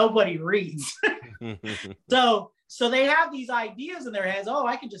that nobody reads. So they have these ideas in their heads. Oh,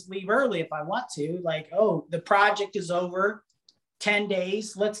 I can just leave early if I want to. Like, oh, the project is over 10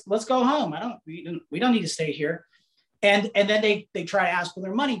 days. Let's go home. We don't need to stay here. And then they try to ask for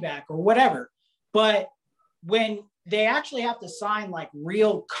their money back or whatever. But when they actually have to sign like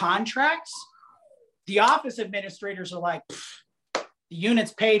real contracts, the office administrators are like, the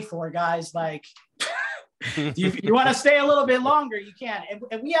unit's paid for, guys. Like, you want to stay a little bit longer, you can.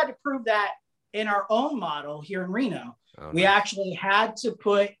 And we had to prove that in our own model here in Reno. We actually had to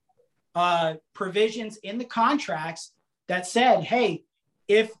put provisions in the contracts that said, hey,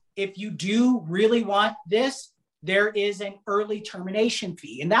 if you do really want this, there is an early termination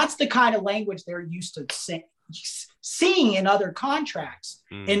fee. And that's the kind of language they're used to seeing in other contracts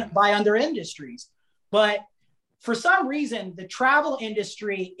by other industries. But for some reason, the travel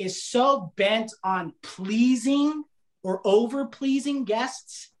industry is so bent on pleasing or over-pleasing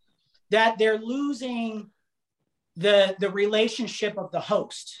guests that they're losing the relationship of the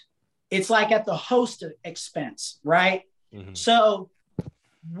host. It's like at the host expense, right? Mm-hmm. So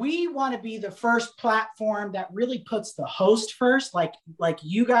we want to be the first platform that really puts the host first, like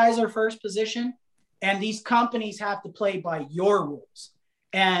you guys are first position, and these companies have to play by your rules.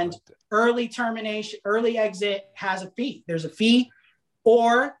 And early termination, early exit has a fee. There's a fee,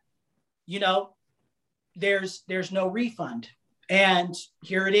 or, there's no refund. And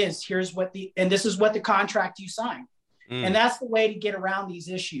here it is. And this is what the contract you sign. And that's the way to get around these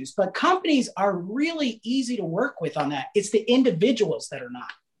issues. But companies are really easy to work with on that. It's the individuals that are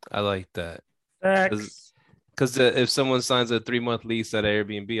not. I like that. Because if someone signs a 3-month lease at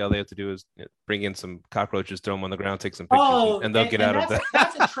Airbnb, all they have to do is bring in some cockroaches, throw them on the ground, take some pictures, and they'll get out of that.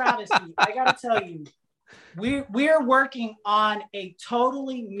 That's a travesty. I got to tell you, we're working on a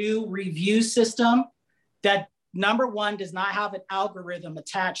totally new review system that, number one, does not have an algorithm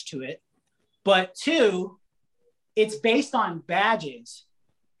attached to it, but two, it's based on badges.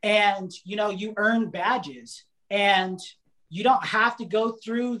 And, you earn badges, and you don't have to go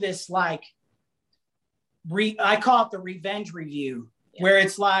through this, like, I call it the revenge review, where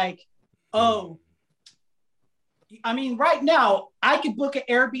it's like, right now I could book an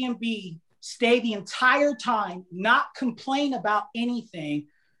Airbnb, stay the entire time, not complain about anything.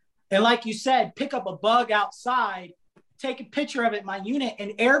 And like you said, pick up a bug outside, take a picture of it in my unit,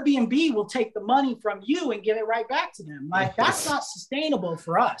 and Airbnb will take the money from you and give it right back to them. Like, that's not sustainable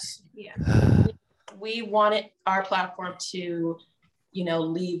for us. Yeah. We wanted our platform to,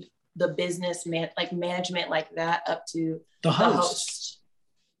 leave the business management like that up to the host.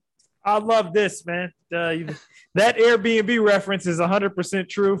 I love this, man. That Airbnb reference is 100%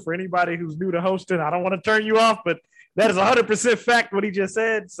 true for anybody who's new to hosting. I don't want to turn you off, but that is 100% fact what he just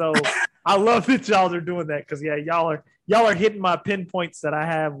said. So I love that y'all are doing that, because y'all are hitting my pinpoints that I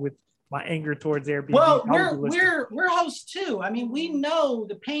have with my anger towards Airbnb. Well, we're hosts too. I mean, we know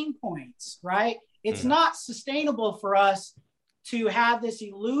the pain points, right? It's not sustainable for us to have this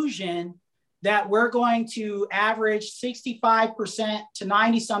illusion that we're going to average 65% to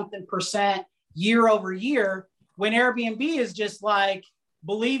 90-something% year over year, when Airbnb is just like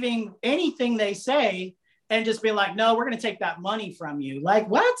believing anything they say and just be like, no, we're going to take that money from you. Like,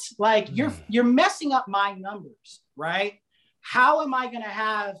 what? Like, you're messing up my numbers, right? How am I going to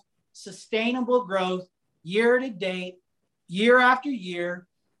have sustainable growth year to date, year after year,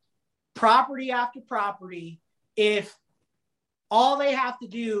 property after property, if all they have to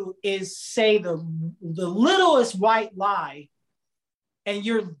do is say the littlest white lie, and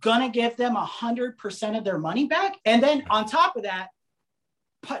you're going to give them 100% of their money back? And then on top of that,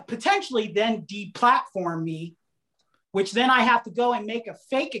 potentially then deplatform me, which then I have to go and make a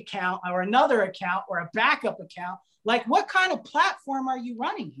fake account or another account or a backup account. Like, what kind of platform are you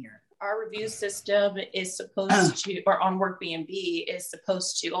running here? Our review system is supposed to, or on WorkBnB, is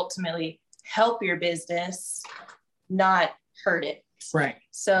supposed to ultimately help your business, not hurt it. Right.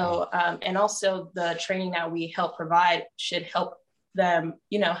 So, and also the training that we help provide should help them,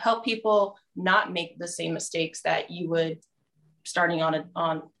 help people not make the same mistakes that you would starting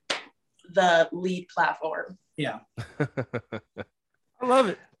on the lead platform. Yeah. I love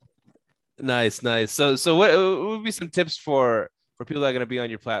it. Nice. So what would be some tips for people that are going to be on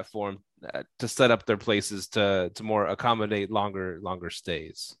your platform to set up their places to more accommodate longer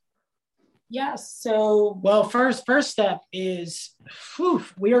stays? Yeah. So, well, first step is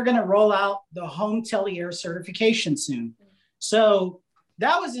we are going to roll out the Hotelier certification soon. So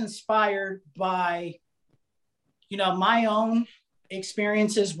that was inspired by, my own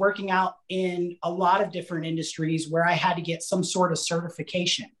experiences working out in a lot of different industries where I had to get some sort of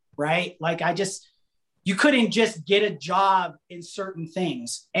certification, right? Like you couldn't just get a job in certain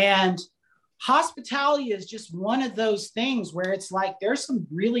things. And hospitality is just one of those things where it's like, there's some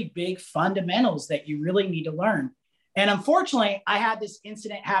really big fundamentals that you really need to learn. And unfortunately, I had this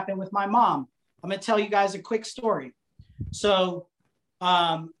incident happen with my mom. I'm going to tell you guys a quick story. So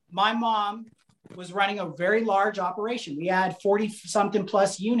my mom was running a very large operation. We had 40 something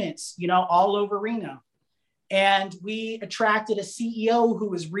plus units, all over Reno. And we attracted a CEO who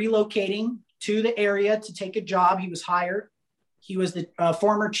was relocating to the area to take a job. He was hired. He was the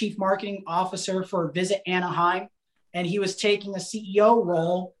former chief marketing officer for Visit Anaheim. And he was taking a CEO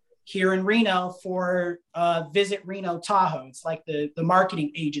role here in Reno for Visit Reno Tahoe. It's like the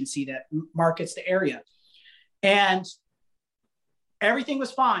marketing agency that markets the area. And everything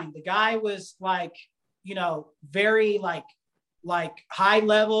was fine. The guy was like, very like high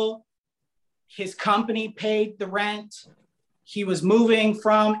level. His company paid the rent. He was moving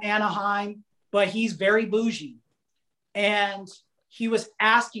from Anaheim, but he's very bougie. And he was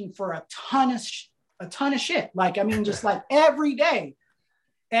asking for a ton of shit. Like, just like every day.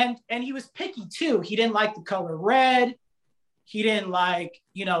 And he was picky too. He didn't like the color red. He didn't like,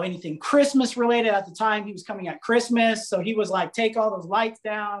 anything Christmas related. At the time, he was coming at Christmas. So he was like, take all those lights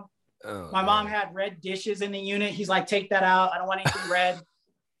down. My mom had red dishes in the unit. He's like, take that out. I don't want anything red.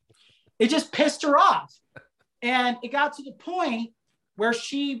 It just pissed her off. And it got to the point where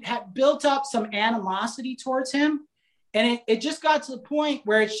she had built up some animosity towards him. And it just got to the point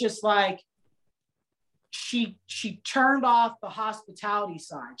where it's just like, she turned off the hospitality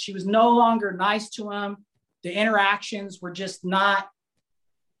side. She was no longer nice to him. The interactions were just not,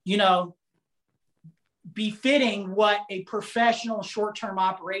 befitting what a professional short-term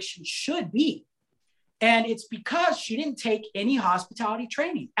operation should be. And it's because she didn't take any hospitality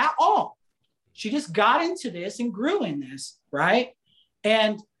training at all. She just got into this and grew in this, right?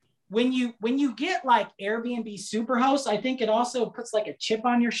 And when you get like Airbnb Superhost, I think it also puts like a chip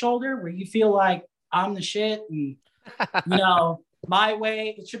on your shoulder where you feel like I'm the shit and, my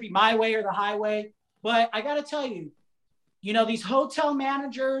way, it should be my way or the highway. But I got to tell you, these hotel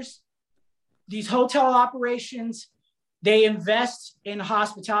managers, these hotel operations, they invest in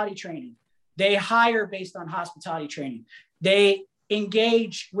hospitality training. They hire based on hospitality training. They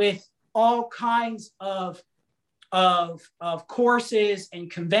engage with all kinds of courses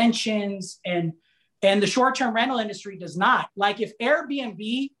and conventions, and the short-term rental industry does not. Like, if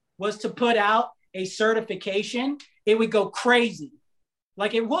Airbnb was to put out a certification, it would go crazy.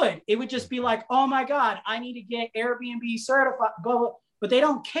 Like, it would just be like, oh my God, I need to get Airbnb certified, blah, blah. But they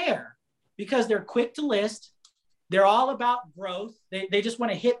don't care because they're quick to list. They're all about growth. They just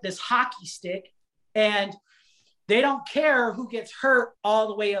want to hit this hockey stick, and they don't care who gets hurt all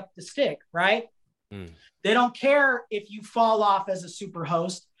the way up the stick, right? They don't care if you fall off as a super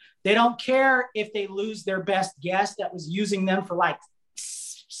host. They don't care if they lose their best guest that was using them for like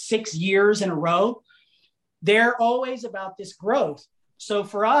 6 years in a row. They're always about this growth. So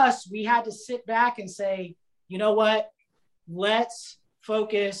for us, we had to sit back and say, you know what? Let's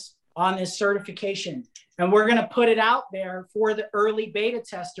focus on this certification. And we're going to put it out there for the early beta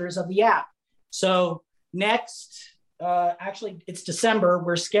testers of the app. So next, actually, it's December,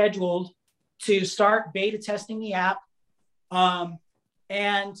 we're scheduled to start beta testing the app.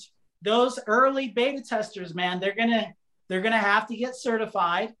 And those early beta testers, man, they're gonna have to get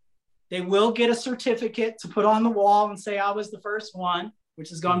certified. They will get a certificate to put on the wall and say I was the first one,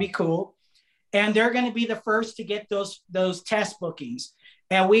 which is going to be cool. And they're going to be the first to get those test bookings.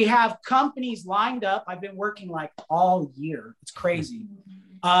 And we have companies lined up. I've been working like all year. It's crazy.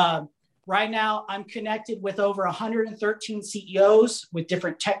 Right now, I'm connected with over 113 CEOs with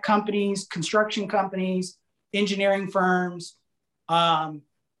different tech companies, construction companies, engineering firms.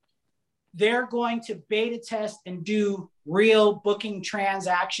 They're going to beta test and do real booking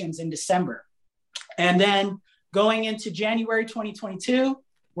transactions in December. And then going into January 2022,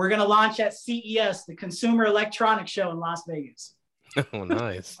 we're going to launch at CES, the Consumer Electronics Show in Las Vegas. Oh,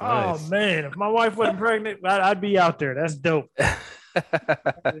 nice. Oh, man. If my wife wasn't pregnant, I'd be out there. That's dope.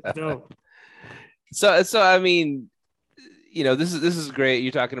 That's dope. So, I mean, you know, this is great.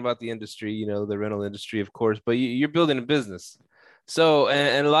 You're talking about the industry, you know, the rental industry, of course, but you're building a business. So,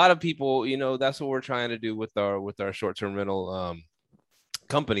 and a lot of people, you know, that's what we're trying to do with our short-term rental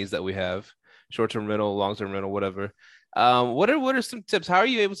companies that we have, short-term rental, long-term rental, whatever. What are some tips? How are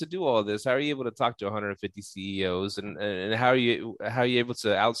you able to do all this? How are you able to talk to 150 CEOs, and how are you able to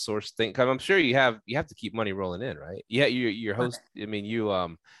outsource things? I'm sure you have to keep money rolling in, right? Yeah, your host. I mean,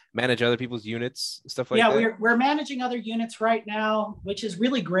 you manage other people's units, stuff like that. Yeah, we're managing other units right now, which is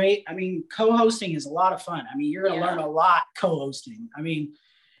really great. I mean, co-hosting is a lot of fun. I mean, you're going to learn a lot co-hosting. I mean,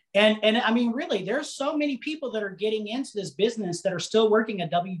 and I mean, really, there's so many people that are getting into this business that are still working a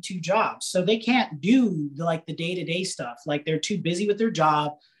W-2 job. So they can't do like the day-to-day stuff. Like they're too busy with their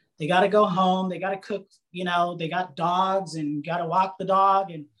job. They got to go home. They got to cook, you know, they got dogs and got to walk the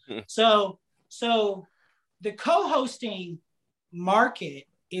dog. And so the co-hosting market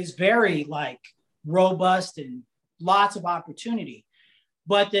is very like robust and lots of opportunity.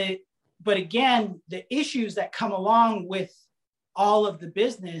 But again, the issues that come along with all of the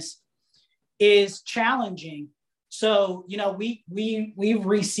business is challenging. So, you know, we've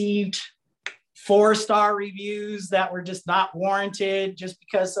received 4-star reviews that were just not warranted just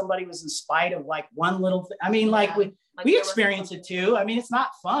because somebody was in spite of like one little thing. I mean, like we experience it too. I mean, it's not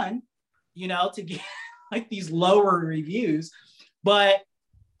fun, you know, to get like these lower reviews, but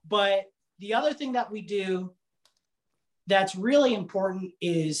the other thing that we do that's really important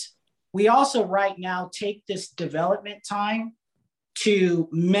is we also right now take this development time to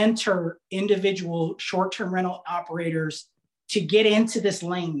mentor individual short-term rental operators to get into this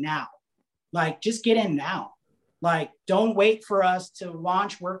lane now. Like, just get in now. Like, don't wait for us to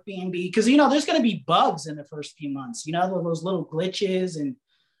launch WorkBnB because, you know, there's going to be bugs in the first few months, you know, those little glitches and,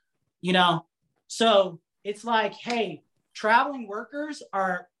 you know, so it's like, hey, traveling workers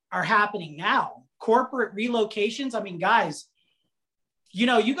are happening now. Corporate relocations. I mean, guys, you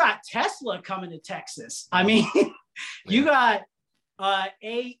know, you got Tesla coming to Texas. I mean, you got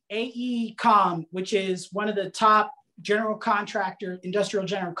AECOM, which is one of the top industrial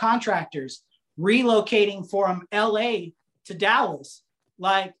general contractors, relocating from LA to Dallas.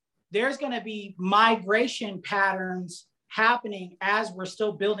 Like, there's going to be migration patterns happening as we're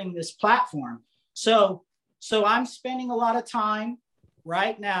still building this platform. So I'm spending a lot of time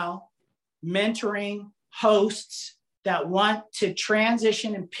right now mentoring hosts that want to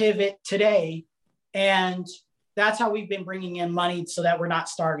transition and pivot today. And that's how we've been bringing in money so that we're not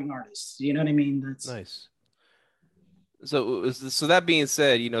starving artists. You know what I mean? That's nice. So that being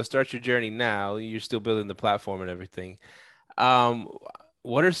said, you know, start your journey now. You're still building the platform and everything.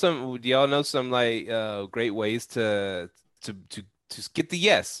 What are do y'all know some like great ways to get the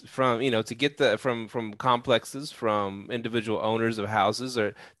yes from, you know, to get the from complexes, from individual owners of houses,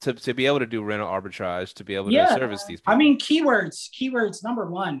 or to be able to do rental arbitrage, to be able to service these people? I mean, keywords number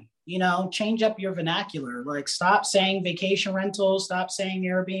one, you know, change up your vernacular. Like, stop saying vacation rentals, stop saying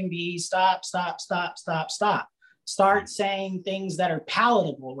Airbnb, stop. Start saying things that are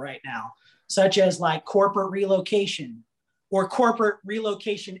palatable right now, such as like corporate relocation or corporate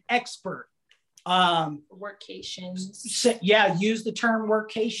relocation expert. Workations. Yeah, use the term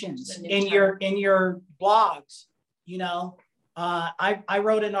workations in your blogs. You know, I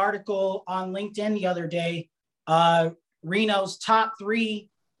wrote an article on LinkedIn the other day, Reno's top 3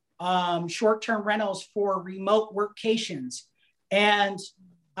 short-term rentals for remote workations. And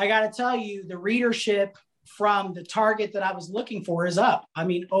I got to tell you, the readership from the target that I was looking for is up. I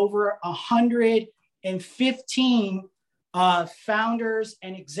mean, over 115 founders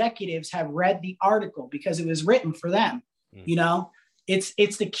and executives have read the article because it was written for them. You know, it's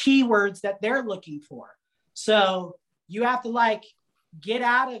the keywords that they're looking for. So you have to like get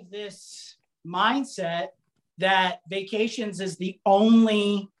out of this mindset that vacations is the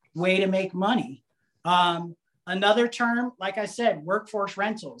only way to make money. Another term, like I said, workforce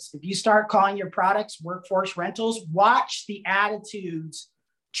rentals. If you start calling your products workforce rentals, watch the attitudes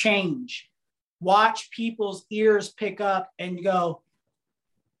change. Watch people's ears pick up and go,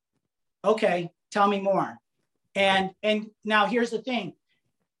 okay, tell me more. And now here's the thing.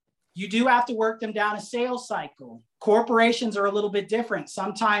 You do have to work them down a sales cycle. Corporations are a little bit different.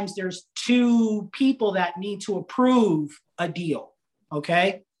 Sometimes there's two people that need to approve a deal,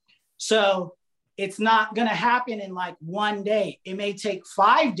 okay? So it's not gonna happen in like one day. It may take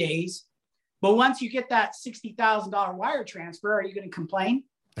 5 days, but once you get that $60,000 wire transfer, are you gonna complain?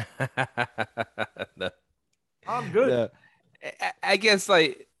 No. I'm good. No. I guess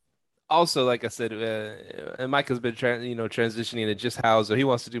like, also, like I said, and Mike has been transitioning to just houses. He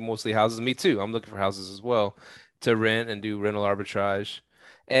wants to do mostly houses. Me too. I'm looking for houses as well to rent and do rental arbitrage.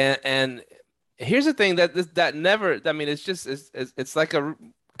 And here's the thing that never. I mean, it's like a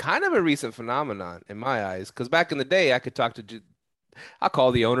kind of a recent phenomenon in my eyes. Because back in the day, I could I'll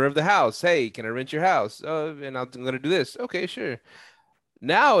call the owner of the house. Hey, can I rent your house? And I'm going to do this. Okay, sure.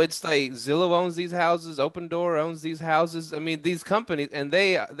 Now it's like Zillow owns these houses, Open Door owns these houses. I mean, these companies, and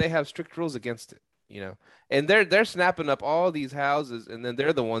they have strict rules against it, and they're snapping up all these houses, and then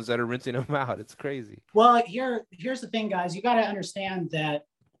they're the ones that are renting them out. It's crazy. Well, here's the thing, guys. You got to understand that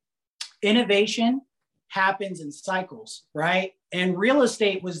innovation happens in cycles, right? And real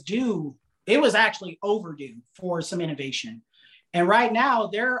estate was due. It was actually overdue for some innovation. And right now,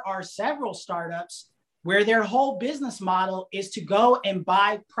 there are several startups where their whole business model is to go and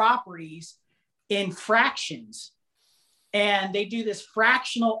buy properties in fractions. And they do this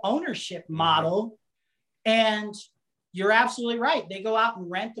fractional ownership model. And you're absolutely right. They go out and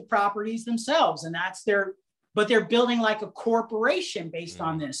rent the properties themselves. And but they're building like a corporation based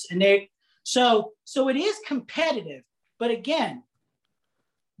on this. And so it is competitive. But again,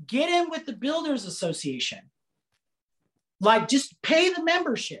 get in with the Builders Association. Like, just pay the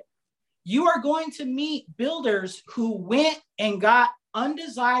membership. You are going to meet builders who went and got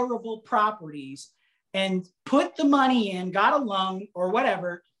undesirable properties and put the money in, got a loan or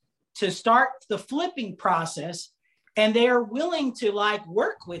whatever to start the flipping process. And they are willing to like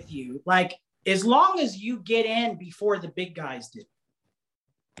work with you, like as long as you get in before the big guys do.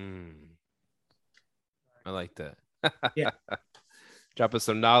 I like that. Yeah. Dropping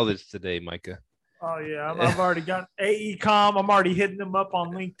some knowledge today, Micah. Oh yeah, I've already got AECOM. I'm already hitting them up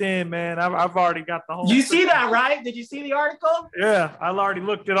on LinkedIn, man. I've already got the whole. You see that, right? Did you see the article? Yeah, I already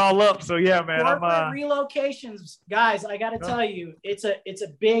looked it all up. So yeah, man. Corporate relocations, guys. I got to tell you, it's a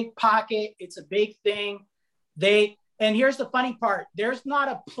big pocket. It's a big thing. And here's the funny part: there's not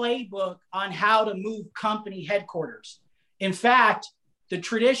a playbook on how to move company headquarters. In fact, the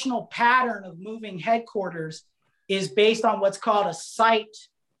traditional pattern of moving headquarters is based on what's called a site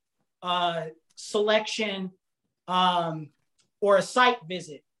selection or a site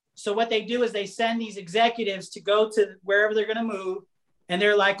visit. So what they do is they send these executives to go to wherever they're going to move. And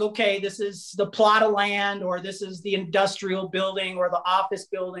they're like, okay, this is the plot of land, or this is the industrial building or the office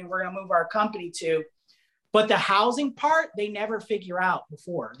building we're going to move our company to. But the housing part, they never figure out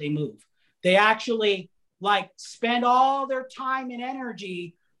before they move. They actually like spend all their time and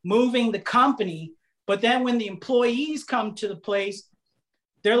energy moving the company. But then when the employees come to the place,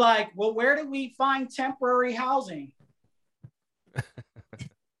 they're like, well, where do we find temporary housing?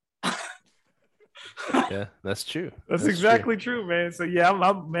 Yeah, that's true. That's exactly true, man. So yeah,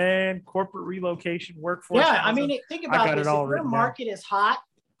 I'm corporate relocation, workforce. Yeah, I mean, think about this. If your market is hot,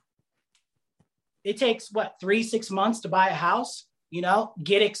 it takes 3-6 months to buy a house,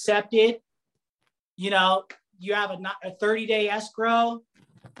 get accepted, you have a 30-day escrow.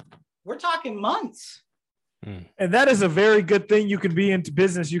 We're talking months. And that is a very good thing you can be into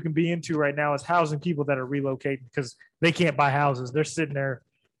business. You can be into right now is housing people that are relocating because they can't buy houses. They're sitting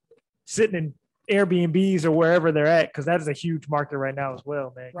in Airbnbs or wherever they're at. Cause that is a huge market right now as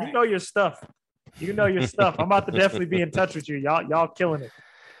well, man. Right. You know your stuff. I'm about to definitely be in touch with you. Y'all killing it.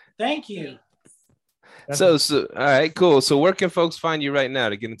 Thank you. So all right, cool. So where can folks find you right now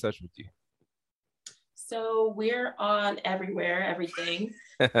to get in touch with you? So we're on everywhere, everything.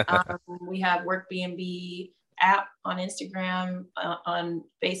 We have WorkBnB app on Instagram, on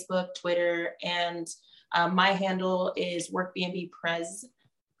Facebook, Twitter, and my handle is WorkBnB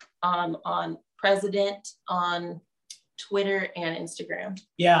on President on Twitter and Instagram.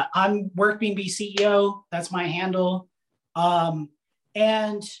 Yeah, I'm WorkBnB CEO. That's my handle.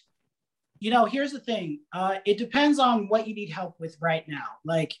 And here's the thing. It depends on what you need help with right now.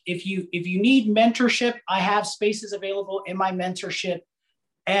 Like if you need mentorship, I have spaces available in my mentorship.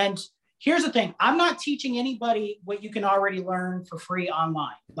 And here's the thing. I'm not teaching anybody what you can already learn for free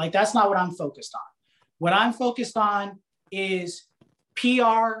online. Like, that's not what I'm focused on. What I'm focused on is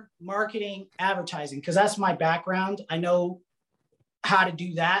PR, marketing, advertising, because that's my background. I know how to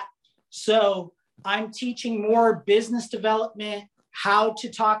do that. So I'm teaching more business development, how to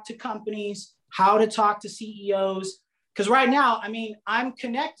talk to companies, how to talk to CEOs. Because right now, I mean, I'm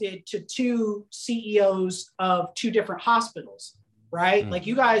connected to 2 CEOs of 2 different hospitals, right? Like,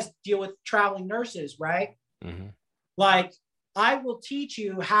 you guys deal with traveling nurses, right? Like, I will teach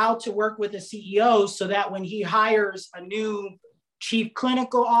you how to work with a CEO so that when he hires a new chief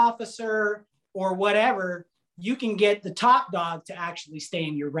clinical officer or whatever, you can get the top dog to actually stay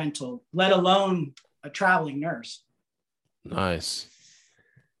in your rental, let alone a traveling nurse. Nice,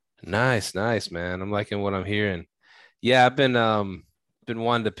 man. I'm liking what I'm hearing. Yeah, I've been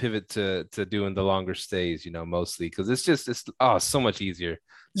wanting to pivot to doing the longer stays, you know, mostly because it's so much easier,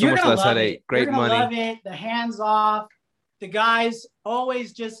 so You're much gonna less love headache, it. great You're gonna money. love it. The hands off. The guys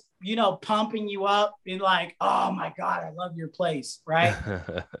always just, you know, pumping you up and like, oh my God, I love your place, right?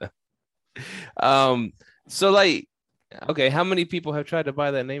 So like, okay, how many people have tried to buy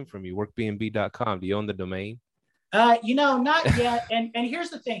that name from you? Workbnb.com. Do you own the domain? You know, not yet. And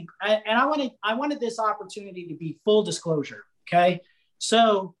here's the thing. I wanted this opportunity to be full disclosure. Okay.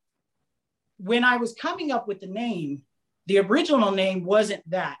 So when I was coming up with the name, the original name wasn't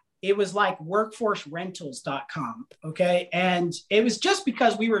that. It was like workforcerentals.com. Okay. And it was just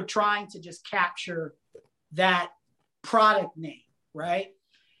because we were trying to just capture that product name. Right.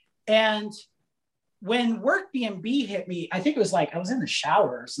 And when Workbnb hit me, I think it was like I was in the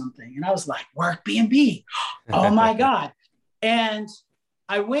shower or something, and I was like, Workbnb, oh my God. And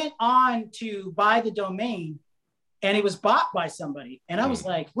I went on to buy the domain, and it was bought by somebody. And I was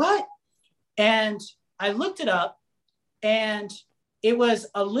like, what? And I looked it up, and it was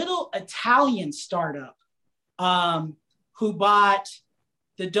a little Italian startup who bought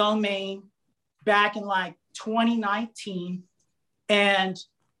the domain back in like 2019. And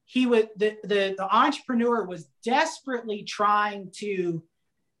he was the entrepreneur was desperately trying to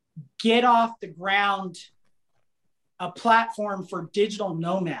get off the ground a platform for digital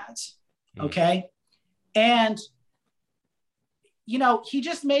nomads. Okay. And, you know, he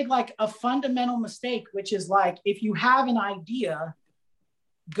just made like a fundamental mistake, which is like, if you have an idea,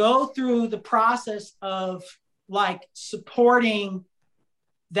 go through the process of like supporting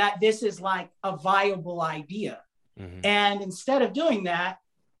that this is like a viable idea. And instead of doing that,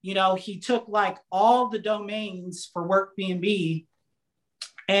 you know, he took like all the domains for Workbnb,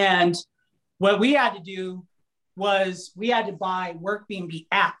 and what we had to do was we had to buy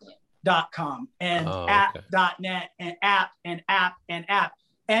workbnbapp.com and app.net and app and app and app.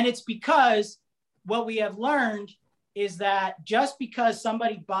 And it's because what we have learned is that just because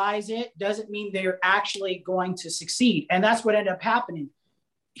somebody buys it doesn't mean they're actually going to succeed. And that's what ended up happening.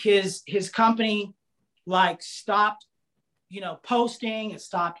 His company like stopped, you know, posting, it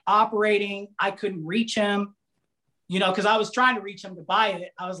stopped operating. I couldn't reach him, you know, because I was trying to reach him to buy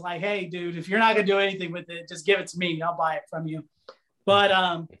it. I was like, hey, dude, if you're not gonna do anything with it, just give it to me. I'll buy it from you. But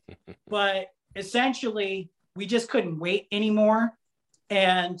essentially, we just couldn't wait anymore.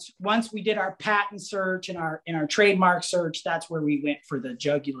 And once we did our patent search and our trademark search, that's where we went for the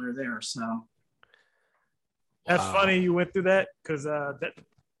jugular there. So that's funny you went through that, because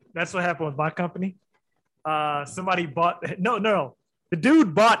that's what happened with my company. Somebody bought the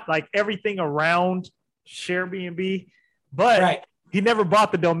dude bought like everything around ShareBnB, but he never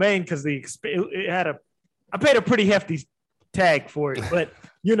bought the domain because I paid a pretty hefty tag for it, but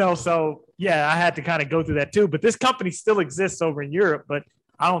you know, so yeah, I had to kind of go through that too. But this company still exists over in Europe, but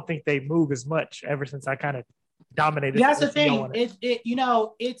I don't think they move as much ever since I kind of dominated. That's the thing. You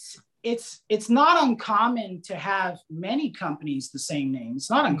know, it's not uncommon to have many companies the same name. It's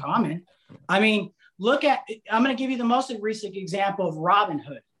not uncommon. I mean, I'm going to give you the most recent example of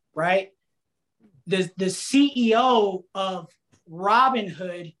Robinhood, right? The CEO of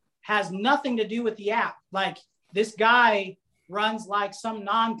Robinhood has nothing to do with the app. Like, this guy runs like some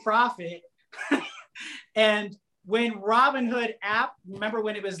nonprofit. And when Robinhood app, remember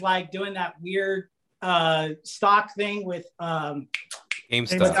when it was like doing that weird stock thing with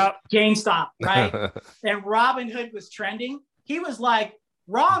GameStop, right? And Robinhood was trending. He was like,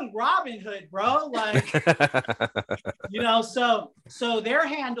 wrong Robinhood, bro. Like, you know, so their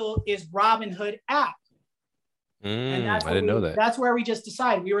handle is Robinhood app. And I didn't know that. That's where we just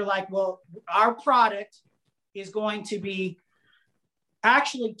decided. We were like, well, our product is going to be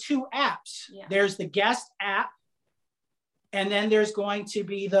actually 2 apps. Yeah. There's the guest app, and then there's going to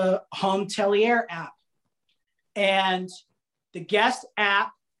be the Home Telier app. And the guest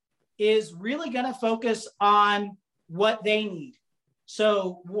app is really going to focus on what they need.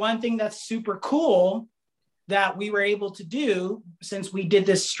 So one thing that's super cool that we were able to do since we did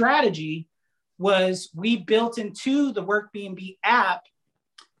this strategy was we built into the WorkBnB app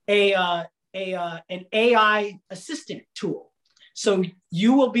an AI assistant tool. So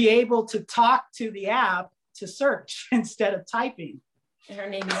you will be able to talk to the app to search instead of typing. And her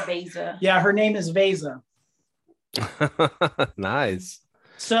name is Vesa. Yeah, her name is Vesa. Nice.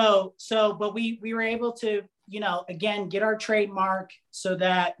 But we were able to, again, get our trademark so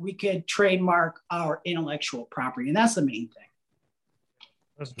that we could trademark our intellectual property. And that's the main thing.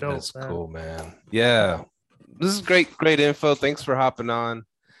 That's dope. That's cool, man. Yeah. This is great info. Thanks for hopping on.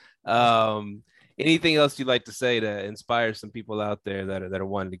 Anything else you'd like to say to inspire some people out there that are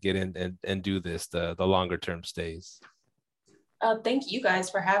wanting to get in and do this, the longer term stays? Thank you guys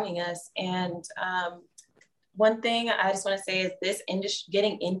for having us. And one thing I just want to say is this industry,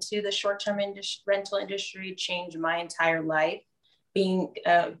 getting into the short-term rental industry changed my entire life. Being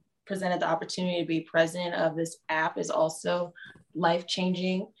presented the opportunity to be president of this app is also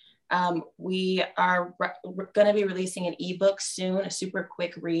life-changing. We are going to be releasing an ebook soon, a super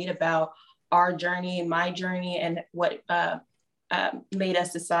quick read about our journey, my journey, and what made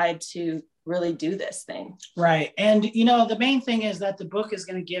us decide to really do this thing. Right. And, the main thing is that the book is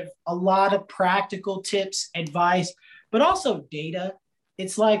going to give a lot of practical tips, advice, but also data.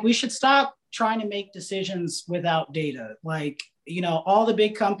 It's like we should stop trying to make decisions without data. Like, all the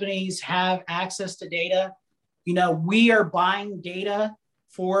big companies have access to data. We are buying data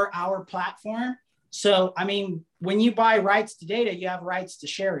for our platform. So, when you buy rights to data, you have rights to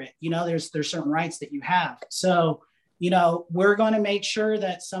share it. There's certain rights that you have. So, we're going to make sure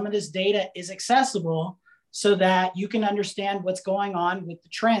that some of this data is accessible so that you can understand what's going on with the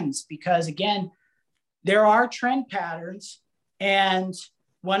trends. Because again, there are trend patterns. And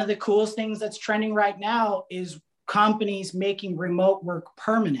one of the coolest things that's trending right now is companies making remote work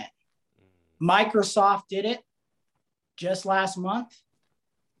permanent. Microsoft did it just last month.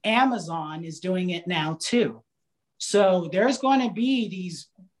 Amazon is doing it now too. So there's going to be these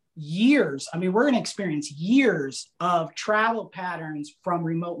years. We're going to experience years of travel patterns from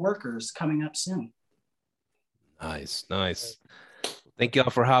remote workers coming up soon. Nice. Thank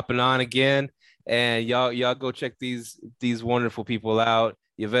y'all for hopping on again. And y'all go check these wonderful people out.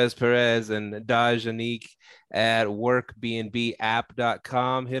 Yves Perez and Daj Anik at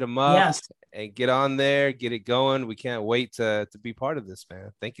workbnbapp.com. Hit them up. Yes. And get on there, get it going. We can't wait to be part of this,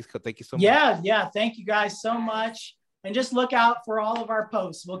 man. Thank you so much. Yeah. Thank you guys so much. And just look out for all of our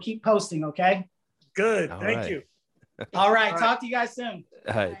posts. We'll keep posting, okay? Good. Thank you. All right. Talk to you guys soon.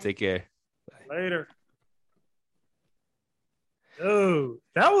 All right. Take care. Bye. Later. Oh,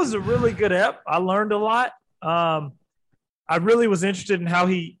 that was a really good ep. I learned a lot. I really was interested in how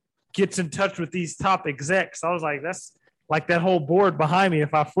he gets in touch with these top execs. I was like, that's like that whole board behind me.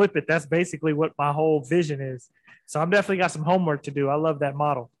 If I flip it, that's basically what my whole vision is. So I'm definitely got some homework to do. I love that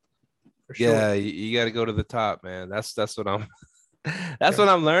model. For sure. Yeah, you got to go to the top, man. That's what I'm. That's what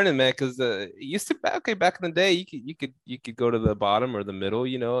I'm learning, man. Because used to back in the day, you could go to the bottom or the middle,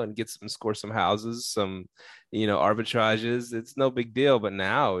 and score some houses, some, arbitrages. It's no big deal. But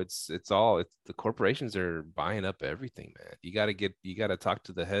now it's the corporations are buying up everything, man. You got to talk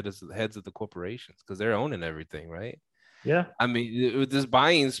to the heads of the corporations because they're owning everything, right? Yeah. With this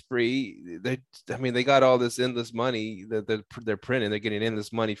buying spree, they got all this endless money that they're printing. They're getting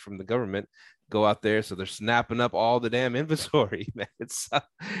endless money from the government. Go out there, so they're snapping up all the damn inventory, man.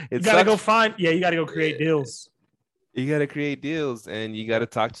 You gotta go create deals. You gotta create deals, and you gotta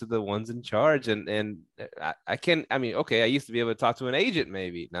talk to the ones in charge. And I can. I used to be able to talk to an agent,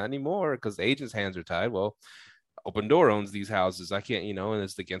 maybe not anymore because the agent's hands are tied. Well, Open Door owns these houses. I can't, and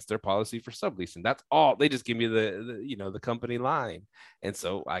it's against their policy for subleasing. That's all. They just give me the company line. And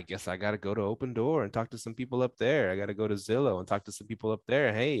so I guess I got to go to Open Door and talk to some people up there. I got to go to Zillow and talk to some people up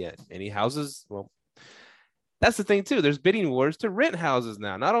there. Hey, any houses? Well, that's the thing too. There's bidding wars to rent houses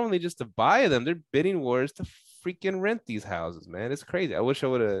now. Not only just to buy them, they're bidding wars to freaking rent these houses, man. It's crazy. I wish I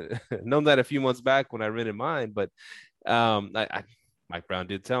would have known that a few months back when I rented mine, but Mike Brown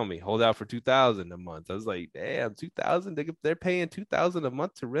did tell me, hold out for $2,000 a month. I was like, damn, $2,000? They're paying $2,000 a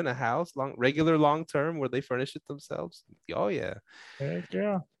month to rent a house, regular long term, where they furnish it themselves. Oh yeah. Heck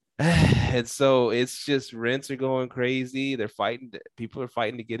yeah. And so it's just rents are going crazy. People are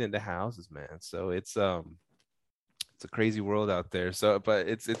fighting to get into houses, man. So it's a crazy world out there. So, but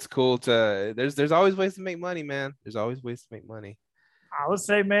it's cool to there's always ways to make money, man. There's always ways to make money. I would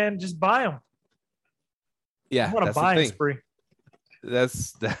say, man, just buy them. Yeah, what a buying spree.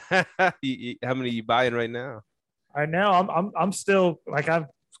 That's how many are you buying right now? Right now, I'm still like I've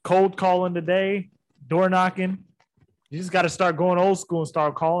cold calling today, door knocking. You just got to start going old school and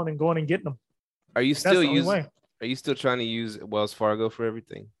start calling and going and getting them. Are you That's still the only using? way. Are you still trying to use Wells Fargo for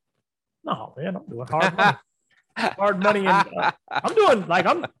everything? No, man, I'm doing hard money. Hard money, and I'm doing like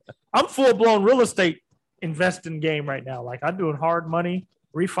I'm full blown real estate investing game right now. Like I'm doing hard money,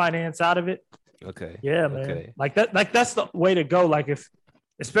 refinance out of it. Okay. Yeah, man. Okay. Like that. Like that's the way to go. Like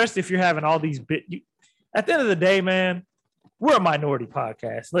especially if you're having all these at the end of the day, man, we're a minority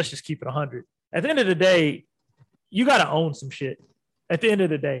podcast. Let's just keep it 100. At the end of the day, you got to own some shit. At the end of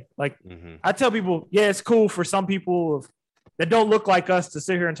the day, like I tell people, yeah, it's cool for some people that don't look like us to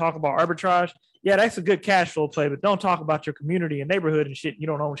sit here and talk about arbitrage. Yeah, that's a good cash flow play, but don't talk about your community and neighborhood and shit. You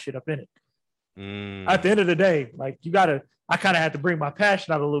don't own shit up in it. At the end of the day, like I kind of had to bring my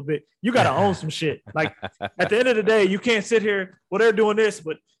passion out a little bit. You got to own some shit. Like at the end of the day, you can't sit here, well, they're doing this,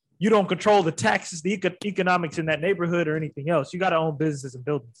 but you don't control the taxes, the economics in that neighborhood or anything else. You got to own businesses and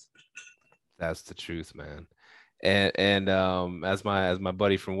buildings. That's the truth, man. And as my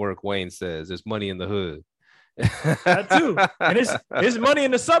buddy from work, Wayne, says, there's money in the hood. That too. And it's money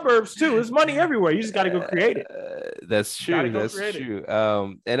in the suburbs too. There's money everywhere. You just got to go create it. That's true. That's true.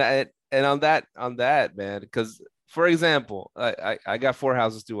 And on that, man, because for example, I got 4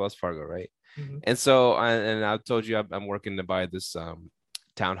 houses through Wells Fargo, right? And so I told you I'm working to buy this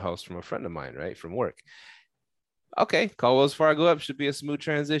townhouse from a friend of mine, right, from work. Okay, call Wells Fargo up. Should be a smooth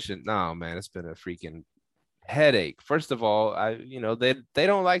transition. No, man, it's been a freaking headache. First of all, they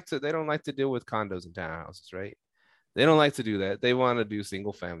don't like to deal with condos and townhouses, right? They don't like to do that. They want to do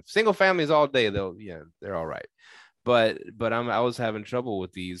single families all day. They're all right. But I was having trouble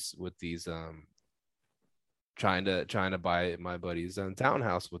with these trying to buy my buddy's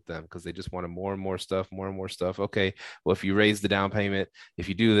townhouse with them because they just wanted more and more stuff. Okay, well, if you raise the down payment, if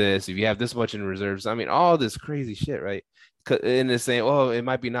you do this, if you have this much in reserves, I mean, all this crazy shit, right? And they're saying, oh, it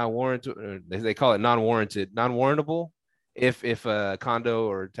might be not warranted. They call it non-warrantable. If a condo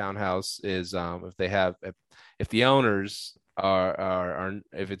or townhouse is if the owners are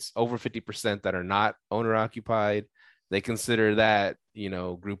if it's over 50% that are not owner occupied, they consider that,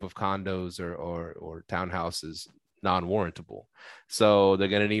 group of condos or townhouses non-warrantable. So they're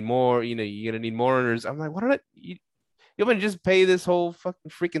gonna need more. You're gonna need more owners. I'm like, you're gonna just pay this whole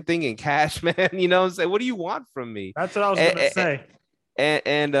fucking freaking thing in cash, man. Say, what do you want from me? That's what I was gonna say.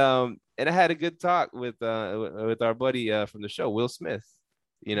 And I had a good talk with our buddy from the show, Will Smith.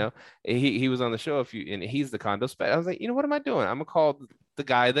 He was on the show and he's the condo spec. I was like, what am I doing? I'm gonna call the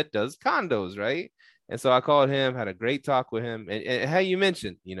guy that does condos, right? And so I called him, had a great talk with him. And how you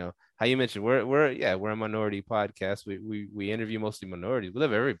mentioned, we're a minority podcast. We interview mostly minorities. We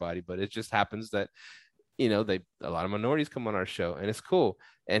love everybody, but it just happens that a lot of minorities come on our show, and it's cool.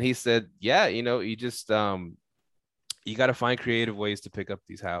 And he said, yeah, you just you got to find creative ways to pick up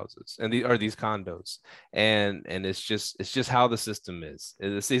these houses and these condos, and it's just how the system is.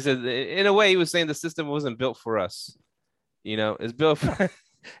 He said, in a way, he was saying the system wasn't built for us. It's built for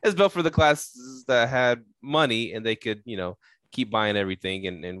it's built for the classes that had money and they could, keep buying everything.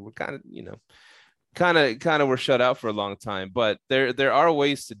 And we're kind of were shut out for a long time. But there are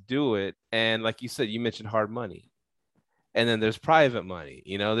ways to do it. And like you said, you mentioned hard money. And then there's private money.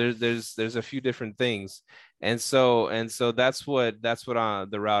 There's a few different things. And so that's what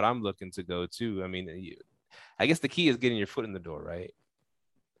the route I'm looking to go to. I mean, I guess the key is getting your foot in the door, right?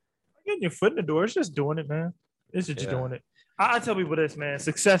 Getting your foot in the door. It's just doing it, man. It's just doing it. I tell people this, man.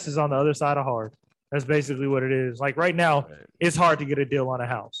 Success is on the other side of hard. That's basically what it is. Like right now, it's hard to get a deal on a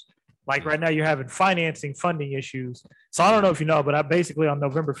house. Like right now, you're having funding issues. So I don't know if you know, but I basically on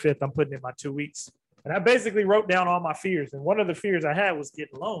November 5th, I'm putting in my 2 weeks. And I basically wrote down all my fears. And one of the fears I had was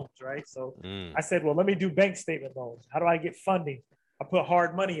getting loans, right? So I said, well, let me do bank statement loans. How do I get funding? I put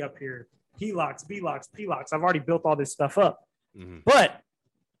hard money up here. HELOCs, BLOCs, PLOCs. I've already built all this stuff up. But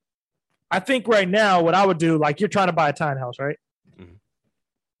I think right now what I would do, like you're trying to buy a townhouse, right?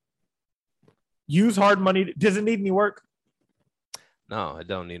 Use hard money. Does it need any work? No, it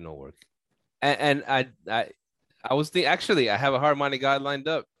don't need no work. And I was thinking, actually, I have a hard money guy lined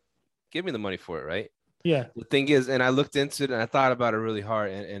up. Give me the money for it, right? Yeah. The thing is, and I looked into it and I thought about it really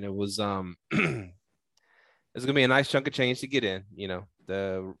hard, and it was it's gonna be a nice chunk of change to get in, it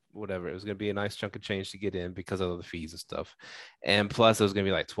was gonna be a nice chunk of change to get in because of the fees and stuff. And plus it was gonna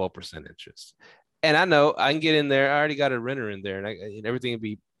be like 12% interest. And I know I can get in there. I already got a renter in there, and everything it'd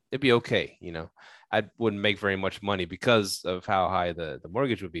be okay. I wouldn't make very much money because of how high the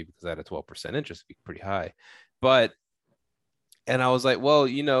mortgage would be, because I had a 12% interest, would be pretty high. And I was like, well,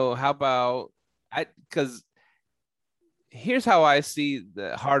 how about because here's how I see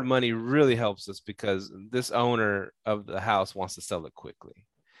the hard money really helps us, because this owner of the house wants to sell it quickly.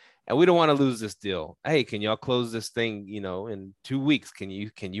 and we don't want to lose this deal. Hey, can y'all close this thing, in 2 weeks? Can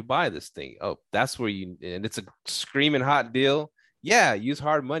you buy this thing? Oh, that's where and it's a screaming hot deal. Yeah, use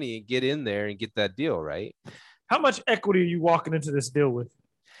hard money and get in there and get that deal, right? How much equity are you walking into this deal with?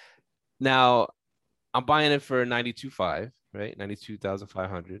 Now, I'm buying it for 92.5, right?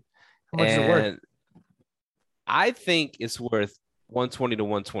 92,500. How much is it worth? I think it's worth 120 to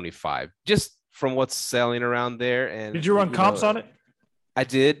 125, just from what's selling around there. And did you run comps on it? I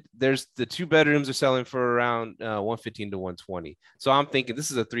did. There's the 2 bedrooms are selling for around 115 to 120. So I'm thinking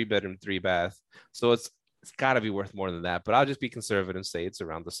this is a 3-bedroom, 3-bath. So it's got to be worth more than that. But I'll just be conservative and say it's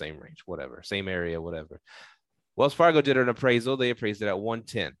around the same range, whatever, same area, whatever. Wells Fargo did an appraisal. They appraised it at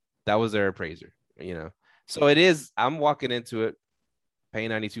 110. That was their appraiser, So it is. I'm walking into it, paying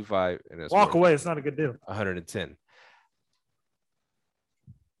 92.5, and it's walk away. It's not a good deal. 110.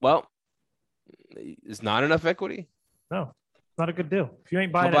 Well, it's not enough equity. No, it's not a good deal. If you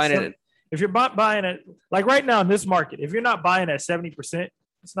ain't buying it, if you're buying it, like right now in this market, if you're not buying at 70%,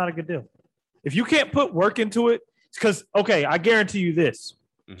 it's not a good deal. If you can't put work into it, it's because, okay, I guarantee you this.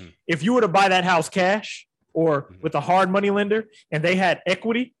 Mm-hmm. If you were to buy that house cash or with a hard money lender and they had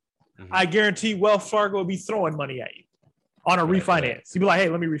equity, mm-hmm. I guarantee Wells Fargo would be throwing money at you on a refinance. Right. You'd be like, hey,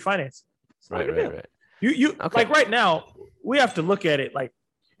 let me refinance. Right. You okay. Like right now, we have to look at it like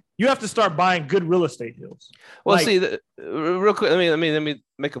you have to start buying good real estate deals. Well, see, real quick, let me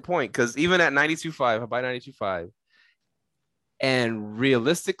make a point, because even at 92.5, I buy 92.5, and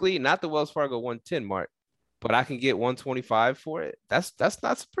realistically, not the Wells Fargo 110 mark, but I can get 125 for it. That's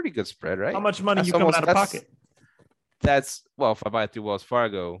a pretty good spread, right? How much money you coming out of pocket? If I buy it through Wells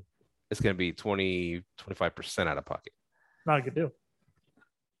Fargo, it's going to be 25% out of pocket. Not a good deal.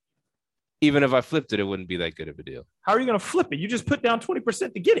 Even if I flipped it, it wouldn't be that good of a deal. How are you going to flip it? You just put down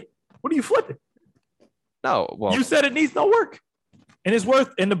 20% to get it. What are you flipping? No, well, you said it needs no work, and it's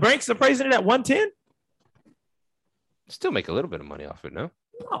worth. And the bank's appraising it at 110. Still make a little bit of money off it, no?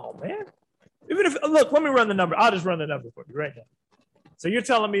 No, man. Even if look, let me run the number. I'll just run the number for you right now. So you're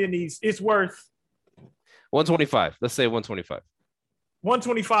telling me it's worth 125. Let's say 125.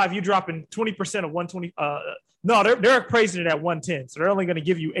 125. You dropping 20% of 120. No, they're appraising it at 110. So they're only going to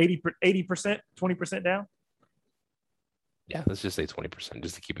give you 80%, 20% down. Yeah, let's just say 20%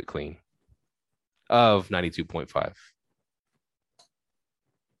 just to keep it clean. Of 92.5. Because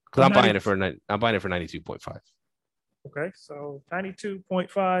I'm buying it for 92.5. Okay, so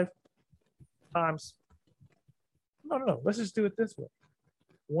 92.5 times. No. Let's just do it this way.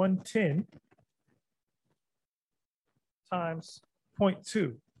 110 times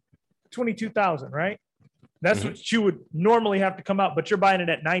 0.2. 22,000, right? That's what you would normally have to come out, but you're buying it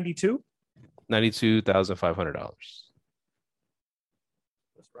at 92? $92,500.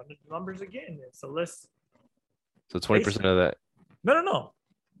 Let's run the numbers again. So 20% of that. No.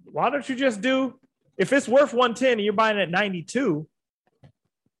 Why don't you just do, if it's worth 110 and you're buying it at 92,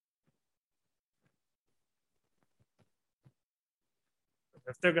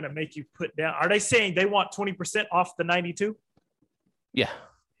 if they're going to make you put down, are they saying they want 20% off the 92? Yeah.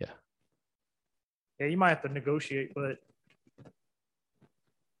 Yeah, you might have to negotiate, but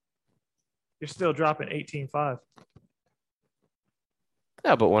you're still dropping 18.5.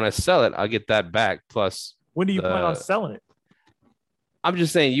 Yeah, but when I sell it, I'll get that back. Plus, when do you plan on selling it? I'm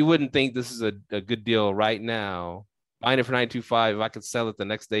just saying, you wouldn't think this is a good deal right now. Buying it for 92.5, if I could sell it the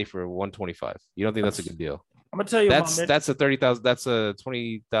next day for 125. You don't think that's a good deal? I'm gonna tell you, that's a $30,000. That's a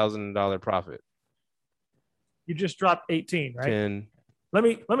 $20,000 profit. You just dropped 18, right? Let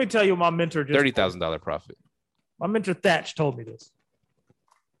me tell you, my mentor just $30,000 profit. My mentor Thatch told me this.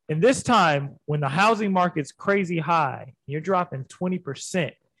 In this time, when the housing market's crazy high, you're dropping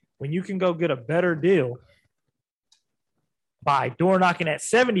 20%. When you can go get a better deal by door knocking at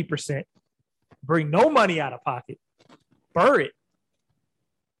 70%, bring no money out of pocket, burr it.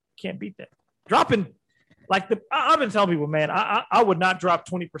 Can't beat that. Dropping I've been telling people, man, I would not drop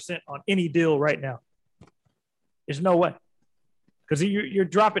 20% on any deal right now. There's no way. Because you're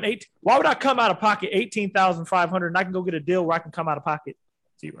dropping 8. Why would I come out of pocket 18,500 and I can go get a deal where I can come out of pocket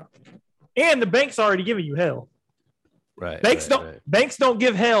 0? And the bank's already giving you hell. Right. Banks don't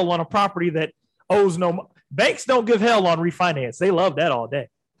give hell on a property that owes no. Banks don't give hell on refinance. They love that all day.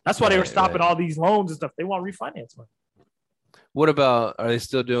 That's why they were stopping all these loans and stuff. They want refinance money. What about? Are they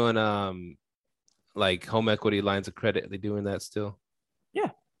still doing like home equity lines of credit? Are they doing that still? Yeah.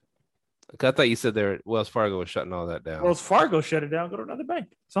 I thought you said Wells Fargo was shutting all that down. Wells Fargo shut it down. Go to another bank.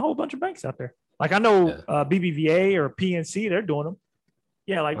 It's a whole bunch of banks out there. Like I know BBVA or PNC, they're doing them.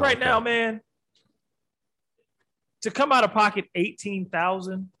 Yeah, like right now, man, to come out of pocket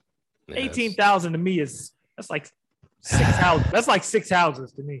 18,000, 18,000 to me that's like 6 houses. That's like 6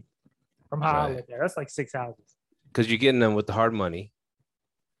 houses to me. from how I Right. live there. That's like 6 houses. Because you're getting them with the hard money,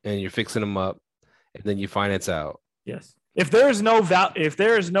 and you're fixing them up, and then you finance out. Yes. If there is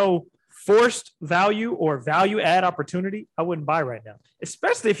no forced value or value add opportunity, I wouldn't buy right now,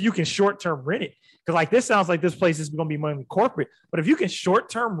 especially if you can short term rent it. Because like this sounds like this place is going to be mainly corporate, but if you can short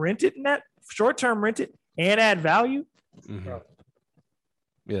term rent it and add value, Mm-hmm.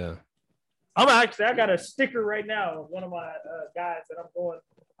 Yeah. I got a sticker right now of one of my guys that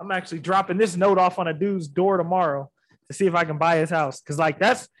I'm actually dropping this note off on a dude's door tomorrow to see if I can buy his house. Cause like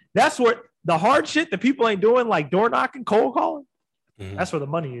that's what the hard shit that people ain't doing, like door knocking, cold calling. Mm-hmm. That's where the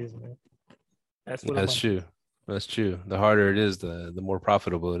money is, man. That's true. That's true. The harder it is, the more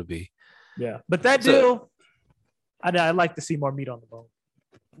profitable it'll be. Yeah. But that deal, I'd like to see more meat on the bone.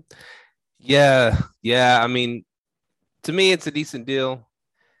 Yeah. I mean, to me, it's a decent deal.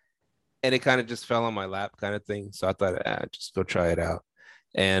 And it kind of just fell on my lap kind of thing. So I thought, just go try it out.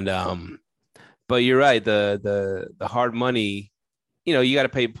 And but you're right, the hard money, you got to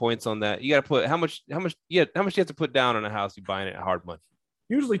pay points on that. You got to put how much you have to put down on a house you buying it at hard money.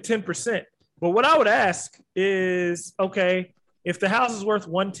 Usually 10%. But what I would ask is, okay, if the house is worth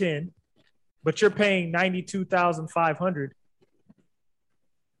 110, but you're paying 92,500,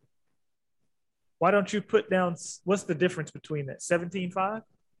 why don't you put down, what's the difference between that? 17.5?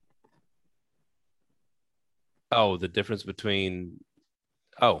 Oh, the difference between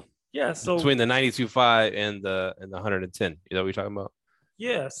yeah, so between the 92.5 and the 110. You know what you're talking about?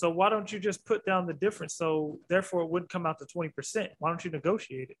 Yeah, so why don't you just put down the difference? So therefore it would come out to 20%. Why don't you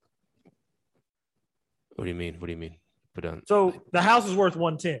negotiate it? What do you mean? Put down. So the house is worth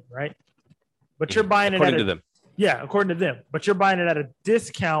 110, right? But you're buying according it to them. Yeah, according to them. But you're buying it at a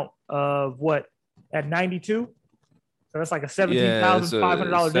discount of what? At 92? So that's like a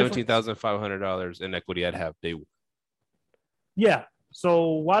 $17,500 difference. $17,500 in equity I'd have day one. Yeah.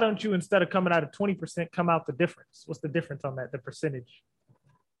 So why don't you, instead of coming out at 20%, come out the difference? What's the difference on that? The percentage?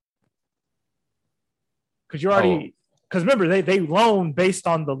 Because you're already, because remember, they loan based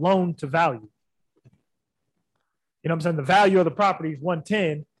on the loan to value. You know what I'm saying? The value of the property is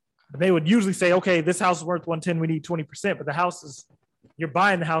 110. They would usually say, okay, this house is worth 110. We need 20%. But the house is, you're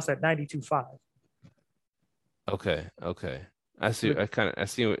buying the house at 92.5. Okay. I see what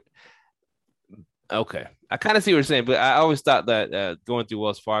you're saying, but I always thought that going through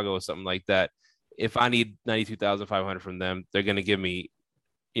Wells Fargo or something like that, if I need 92,500 from them, they're going to give me,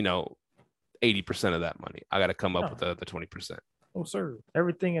 80% of that money. I got to come up with the 20%. Oh, sir.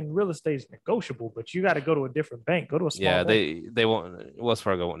 Everything in real estate is negotiable, but you got to go to a different bank. Go to a small bank. They won't. Wells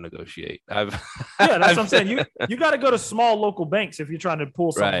Fargo won't negotiate. That's what I'm saying. You got to go to small local banks if you're trying to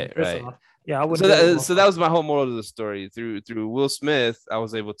pull something right. off. Yeah, I wouldn't. So that was my whole moral of the story. Through Will Smith, I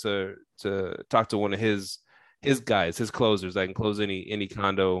was able to talk to one of his guys, his closers that can close any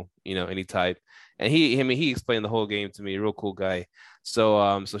condo, any type. And he explained the whole game to me. Real cool guy.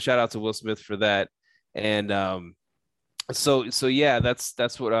 So shout out to Will Smith for that. And so yeah,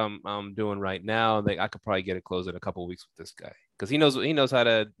 that's what I'm doing right now. I could probably get it closed in a couple of weeks with this guy because he knows how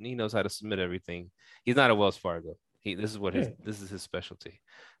to submit everything. He's not a Wells Fargo. This is his specialty.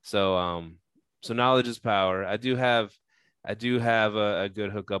 So knowledge is power. I do have a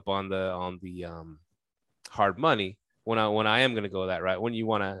good hookup on the hard money when I am going to go that right. When you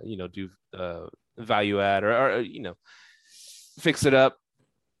want to do value add or fix it up,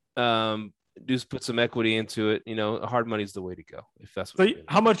 put some equity into it. Hard money is the way to go if that's what. So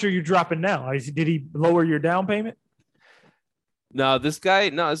how much are you dropping now? Did he lower your down payment? No, this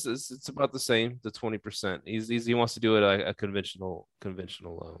guy, it's about the same, the 20%. He wants to do it a conventional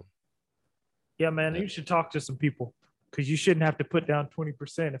loan. Yeah, man, you should talk to some people because you shouldn't have to put down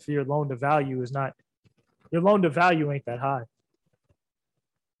 20% if your loan to value ain't that high.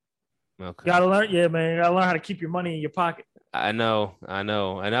 Okay. You gotta learn, man. You gotta learn how to keep your money in your pocket. I know,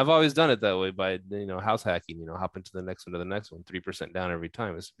 and I've always done it that way by house hacking. Hop into the next one to the next one, 3% down every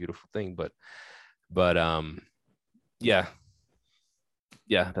time. It's a beautiful thing, but yeah,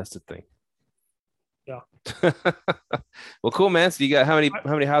 that's the thing. Yeah. Well, cool, man. So you got how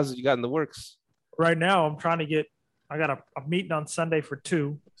many houses you got in the works? Right now, I'm trying to get. I got a meeting on Sunday for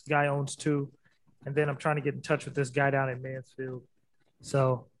 2. This guy owns 2, and then I'm trying to get in touch with this guy down in Mansfield.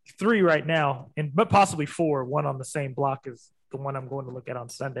 So 3 right now, but possibly 4. 1 on the same block as the one I'm going to look at on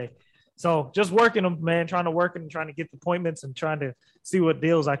Sunday. So just working them, man. Trying to work and trying to get the appointments and trying to see what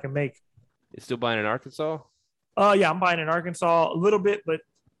deals I can make. You still buying in Arkansas? Yeah, I'm buying in Arkansas a little bit, but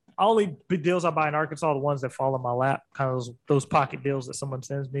only big deals I buy in Arkansas are the ones that fall in my lap, kind of those pocket deals that someone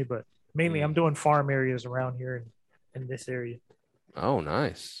sends me. But mainly, I'm doing farm areas around here in this area. Oh,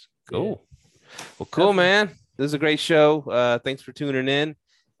 nice, cool. Yeah. Well, cool, man. This is a great show. Thanks for tuning in.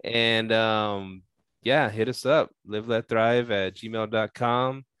 And yeah, hit us up,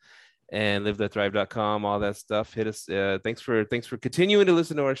 liveletthrive@gmail.com and liveletthrive.com, all that stuff. Hit us. Thanks for continuing to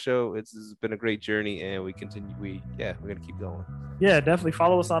listen to our show. It's been a great journey, and we're gonna keep going. Yeah, definitely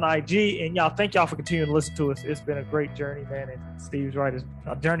follow us on IG, and thank y'all for continuing to listen to us. It's been a great journey, man. And Steve's right,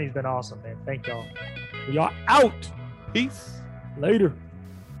 our journey's been awesome, man. Thank y'all. Y'all out. Peace. Later.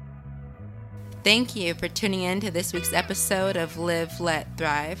 Thank you for tuning in to this week's episode of Live, Let,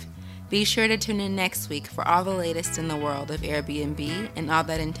 Thrive. Be sure to tune in next week for all the latest in the world of Airbnb and all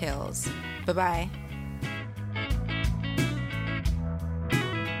that entails. Bye-bye.